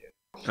were going to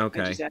do.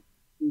 Okay.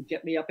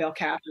 get me up El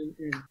Cap,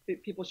 and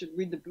people should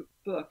read the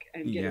book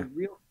and get a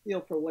real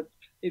feel for what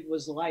it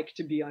was like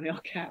to be on El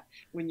Cap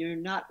when you're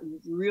not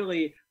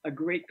really a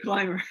great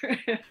climber.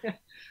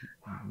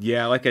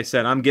 Yeah, like I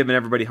said, I'm giving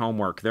everybody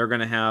homework. They're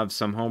going to have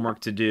some homework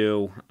to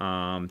do,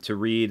 to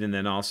read, and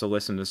then also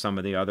listen to some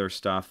of the other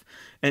stuff.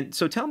 And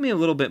so tell me a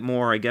little bit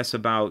more, I guess,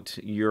 about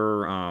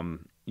your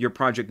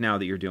project now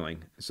that you're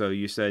doing. So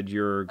you said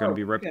you're going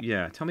to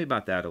be tell me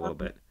about that a little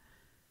bit.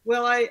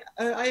 Well, I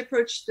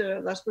approached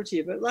La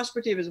Sportiva. La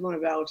Sportiva is one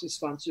of Alex's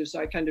sponsors, so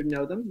I kind of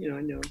know them.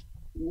 I know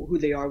who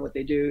they are, what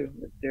they do,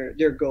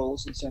 their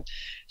goals and stuff.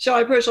 So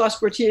I approached La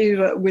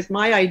Sportiva with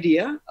my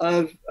idea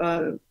of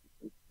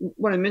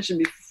what I mentioned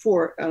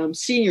before,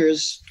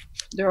 seniors.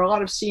 There are a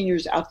lot of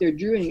seniors out there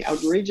doing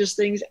outrageous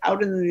things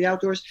out in the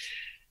outdoors,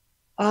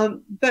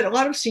 but a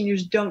lot of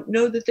seniors don't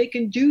know that they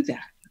can do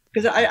that.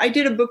 Because I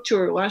did a book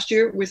tour last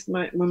year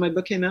when my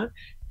book came out,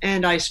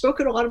 and I spoke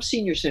at a lot of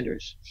senior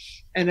centers,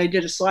 and I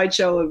did a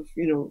slideshow of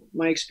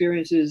my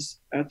experiences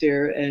out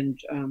there, and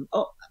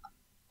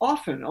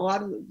often a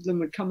lot of them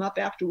would come up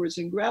afterwards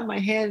and grab my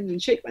hand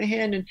and shake my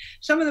hand, and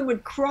some of them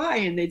would cry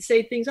and they'd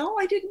say things, "Oh,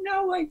 I didn't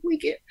know I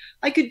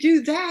could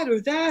do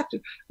that,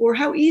 or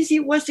how easy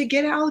it was to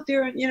get out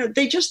there," and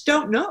they just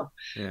don't know.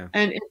 Yeah.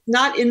 And it's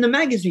not in the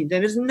magazine,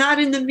 that is not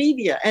in the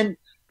media, and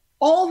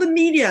all the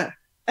media.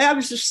 I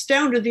was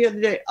astounded the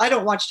other day. I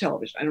don't watch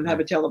television. I don't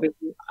have a television.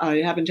 I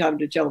haven't had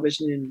a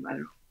television in, I don't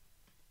know,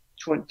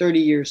 20, 30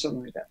 years,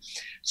 something like that.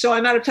 So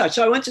I'm out of touch.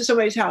 So I went to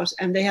somebody's house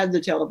and they had the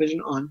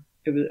television on.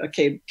 It was a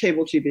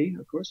cable TV,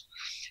 of course.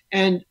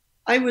 And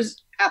I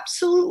was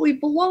absolutely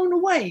blown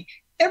away.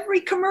 Every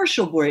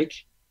commercial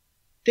break,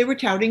 they were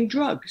touting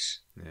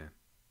drugs. Yeah.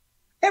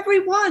 Every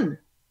one.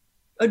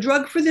 A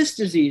drug for this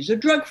disease, a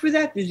drug for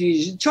that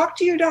disease. Talk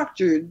to your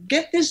doctor.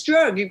 Get this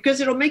drug because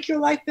it'll make your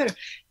life better.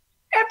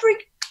 Every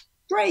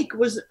break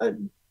was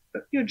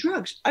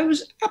drugs. I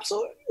was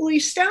absolutely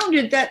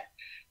astounded that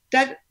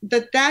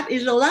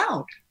is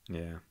allowed.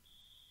 Yeah.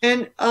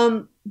 And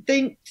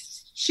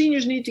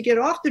seniors need to get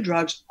off the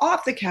drugs,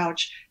 off the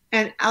couch,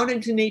 and out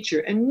into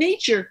nature. And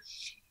nature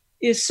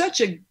is such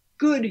a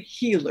good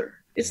healer.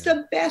 It's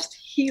the best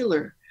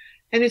healer.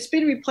 And it's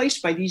been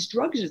replaced by these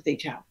drugs that they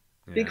tout,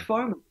 big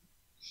pharma.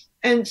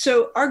 And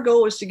so our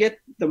goal is to get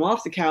them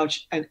off the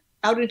couch and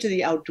out into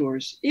the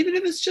outdoors, even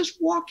if it's just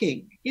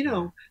walking,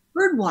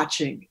 bird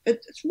watching.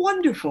 It's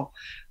wonderful.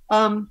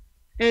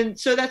 And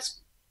so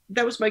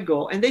that was my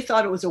goal. And they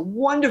thought it was a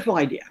wonderful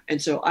idea.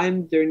 And so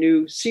I'm their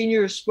new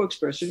senior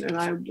spokesperson, and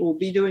I will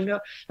be doing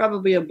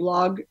probably a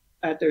blog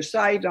at their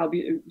site. I'll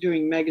be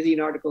doing magazine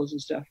articles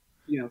and stuff,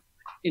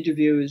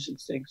 interviews and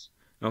things.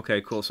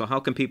 Okay, cool. So how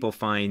can people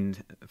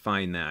find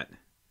that?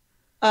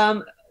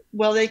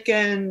 Well,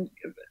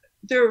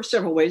 there are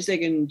several ways. They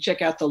can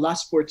check out the La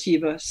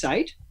Sportiva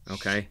site.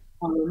 Okay.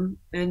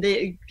 And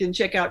they can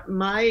check out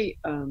my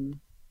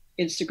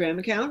Instagram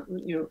account,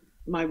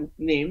 my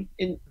name,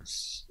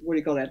 what do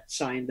you call that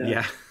sign?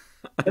 The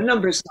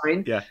number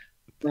sign. Yeah.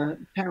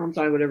 Pound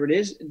sign, whatever it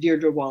is,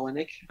 Dierdre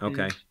Wolownick.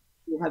 Okay. And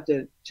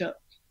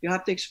you'll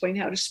have to explain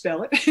how to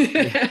spell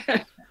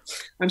it.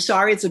 I'm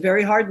sorry, it's a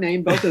very hard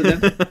name, both of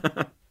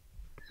them.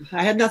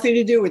 I had nothing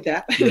to do with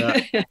that.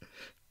 Yeah.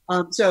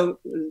 So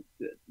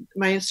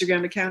my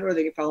Instagram account, or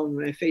they can follow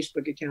my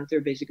Facebook account.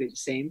 They're basically the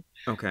same.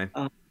 Okay.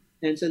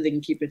 And so they can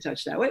keep in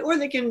touch that way, or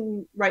they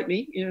can write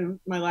me,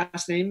 my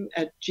last name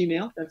at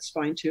Gmail. That's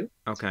fine too.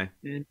 Okay.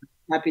 And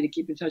I'm happy to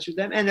keep in touch with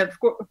them. And of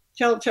course,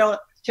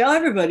 tell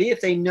everybody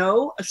if they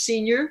know a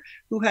senior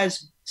who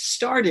has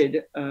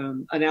started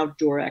an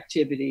outdoor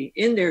activity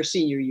in their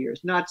senior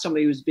years, not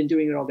somebody who's been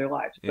doing it all their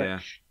lives,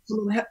 but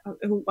someone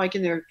who, like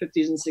in their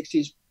 50s and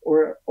 60s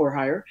or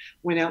higher,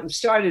 went out and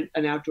started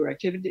an outdoor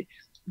activity.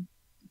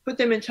 Put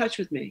them in touch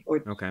with me, or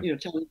tell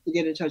them to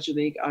get in touch with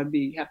me. I'd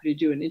be happy to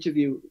do an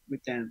interview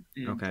with them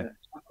and talk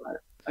about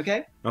it.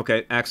 Okay.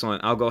 Okay,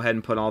 excellent. I'll go ahead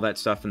and put all that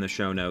stuff in the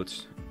show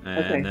notes,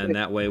 and then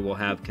that way we'll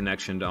have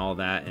connection to all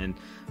that. And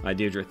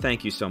Dierdre,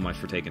 thank you so much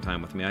for taking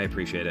time with me. I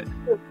appreciate it.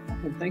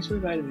 Thanks for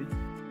inviting me.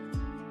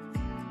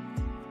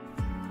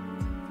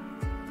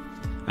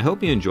 I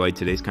hope you enjoyed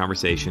today's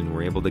conversation and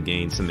were able to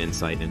gain some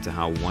insight into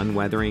how one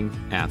weathering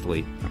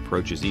athlete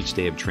approaches each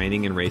day of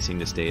training and racing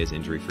to stay as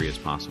injury-free as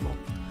possible.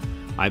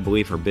 I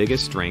believe her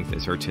biggest strength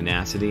is her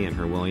tenacity and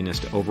her willingness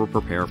to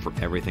over-prepare for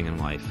everything in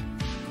life.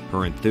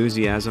 Her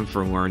enthusiasm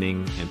for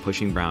learning and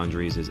pushing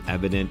boundaries is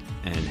evident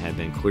and had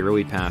been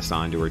clearly passed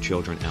on to her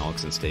children,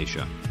 Alex and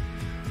Stacia.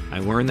 I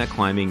learned that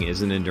climbing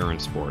is an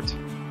endurance sport.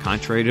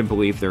 Contrary to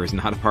belief, there is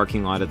not a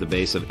parking lot at the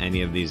base of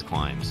any of these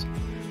climbs.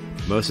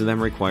 Most of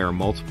them require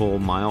multiple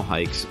mile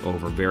hikes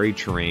over varied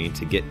terrain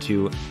to get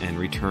to and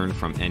return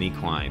from any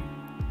climb.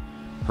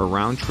 Her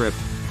round-trip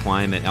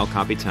climb at El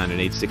Capitan at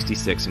age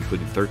 66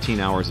 included 13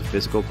 hours of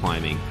physical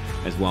climbing,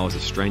 as well as a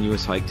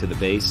strenuous hike to the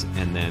base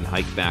and then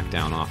hike back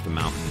down off the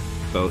mountain,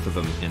 both of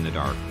them in the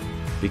dark.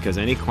 Because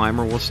any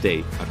climber will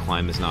state, a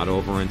climb is not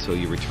over until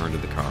you return to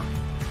the car.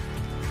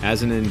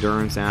 As an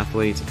endurance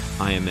athlete,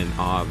 I am in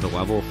awe of the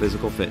level of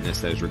physical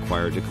fitness that is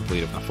required to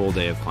complete a full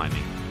day of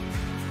climbing.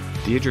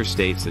 Dierdre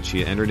states that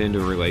she entered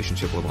into a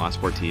relationship with La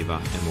Sportiva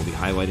and will be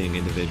highlighting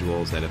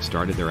individuals that have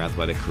started their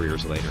athletic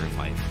careers later in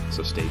life,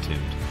 so stay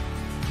tuned.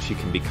 She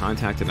can be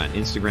contacted on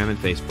Instagram and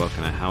Facebook,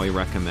 and I highly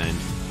recommend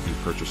you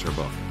purchase her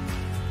book.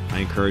 I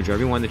encourage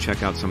everyone to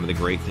check out some of the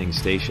great things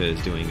Stacia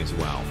is doing as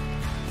well.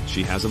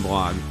 She has a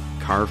blog,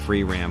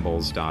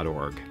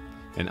 carfreerambles.org,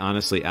 and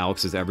honestly,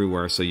 Alex is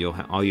everywhere, so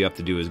all you have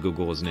to do is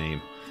Google his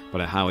name, but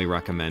I highly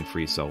recommend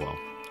Free Solo.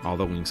 All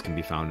the links can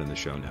be found in the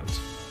show notes.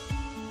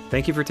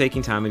 Thank you for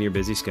taking time in your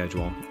busy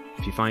schedule.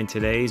 If you find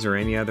today's or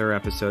any other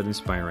episode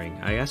inspiring,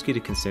 I ask you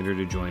to consider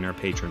to join our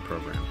Patreon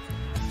program.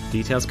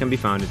 Details can be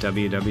found at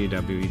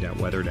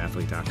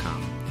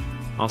www.weatheredathlete.com.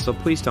 Also,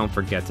 please don't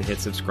forget to hit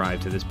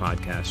subscribe to this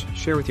podcast,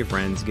 share with your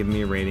friends, give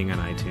me a rating on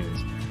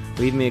iTunes,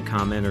 leave me a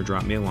comment or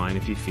drop me a line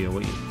if you feel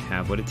you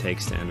have what it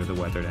takes to enter the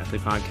Weathered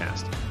Athlete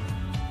podcast.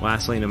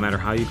 Lastly, no matter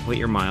how you complete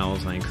your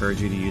miles, I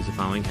encourage you to use the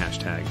following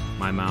hashtag,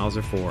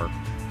 #MyMilesAre4,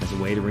 as a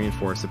way to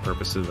reinforce the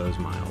purpose of those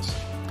miles.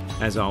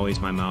 As always,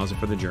 my miles are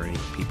for the journey.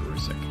 Pete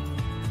Barusik.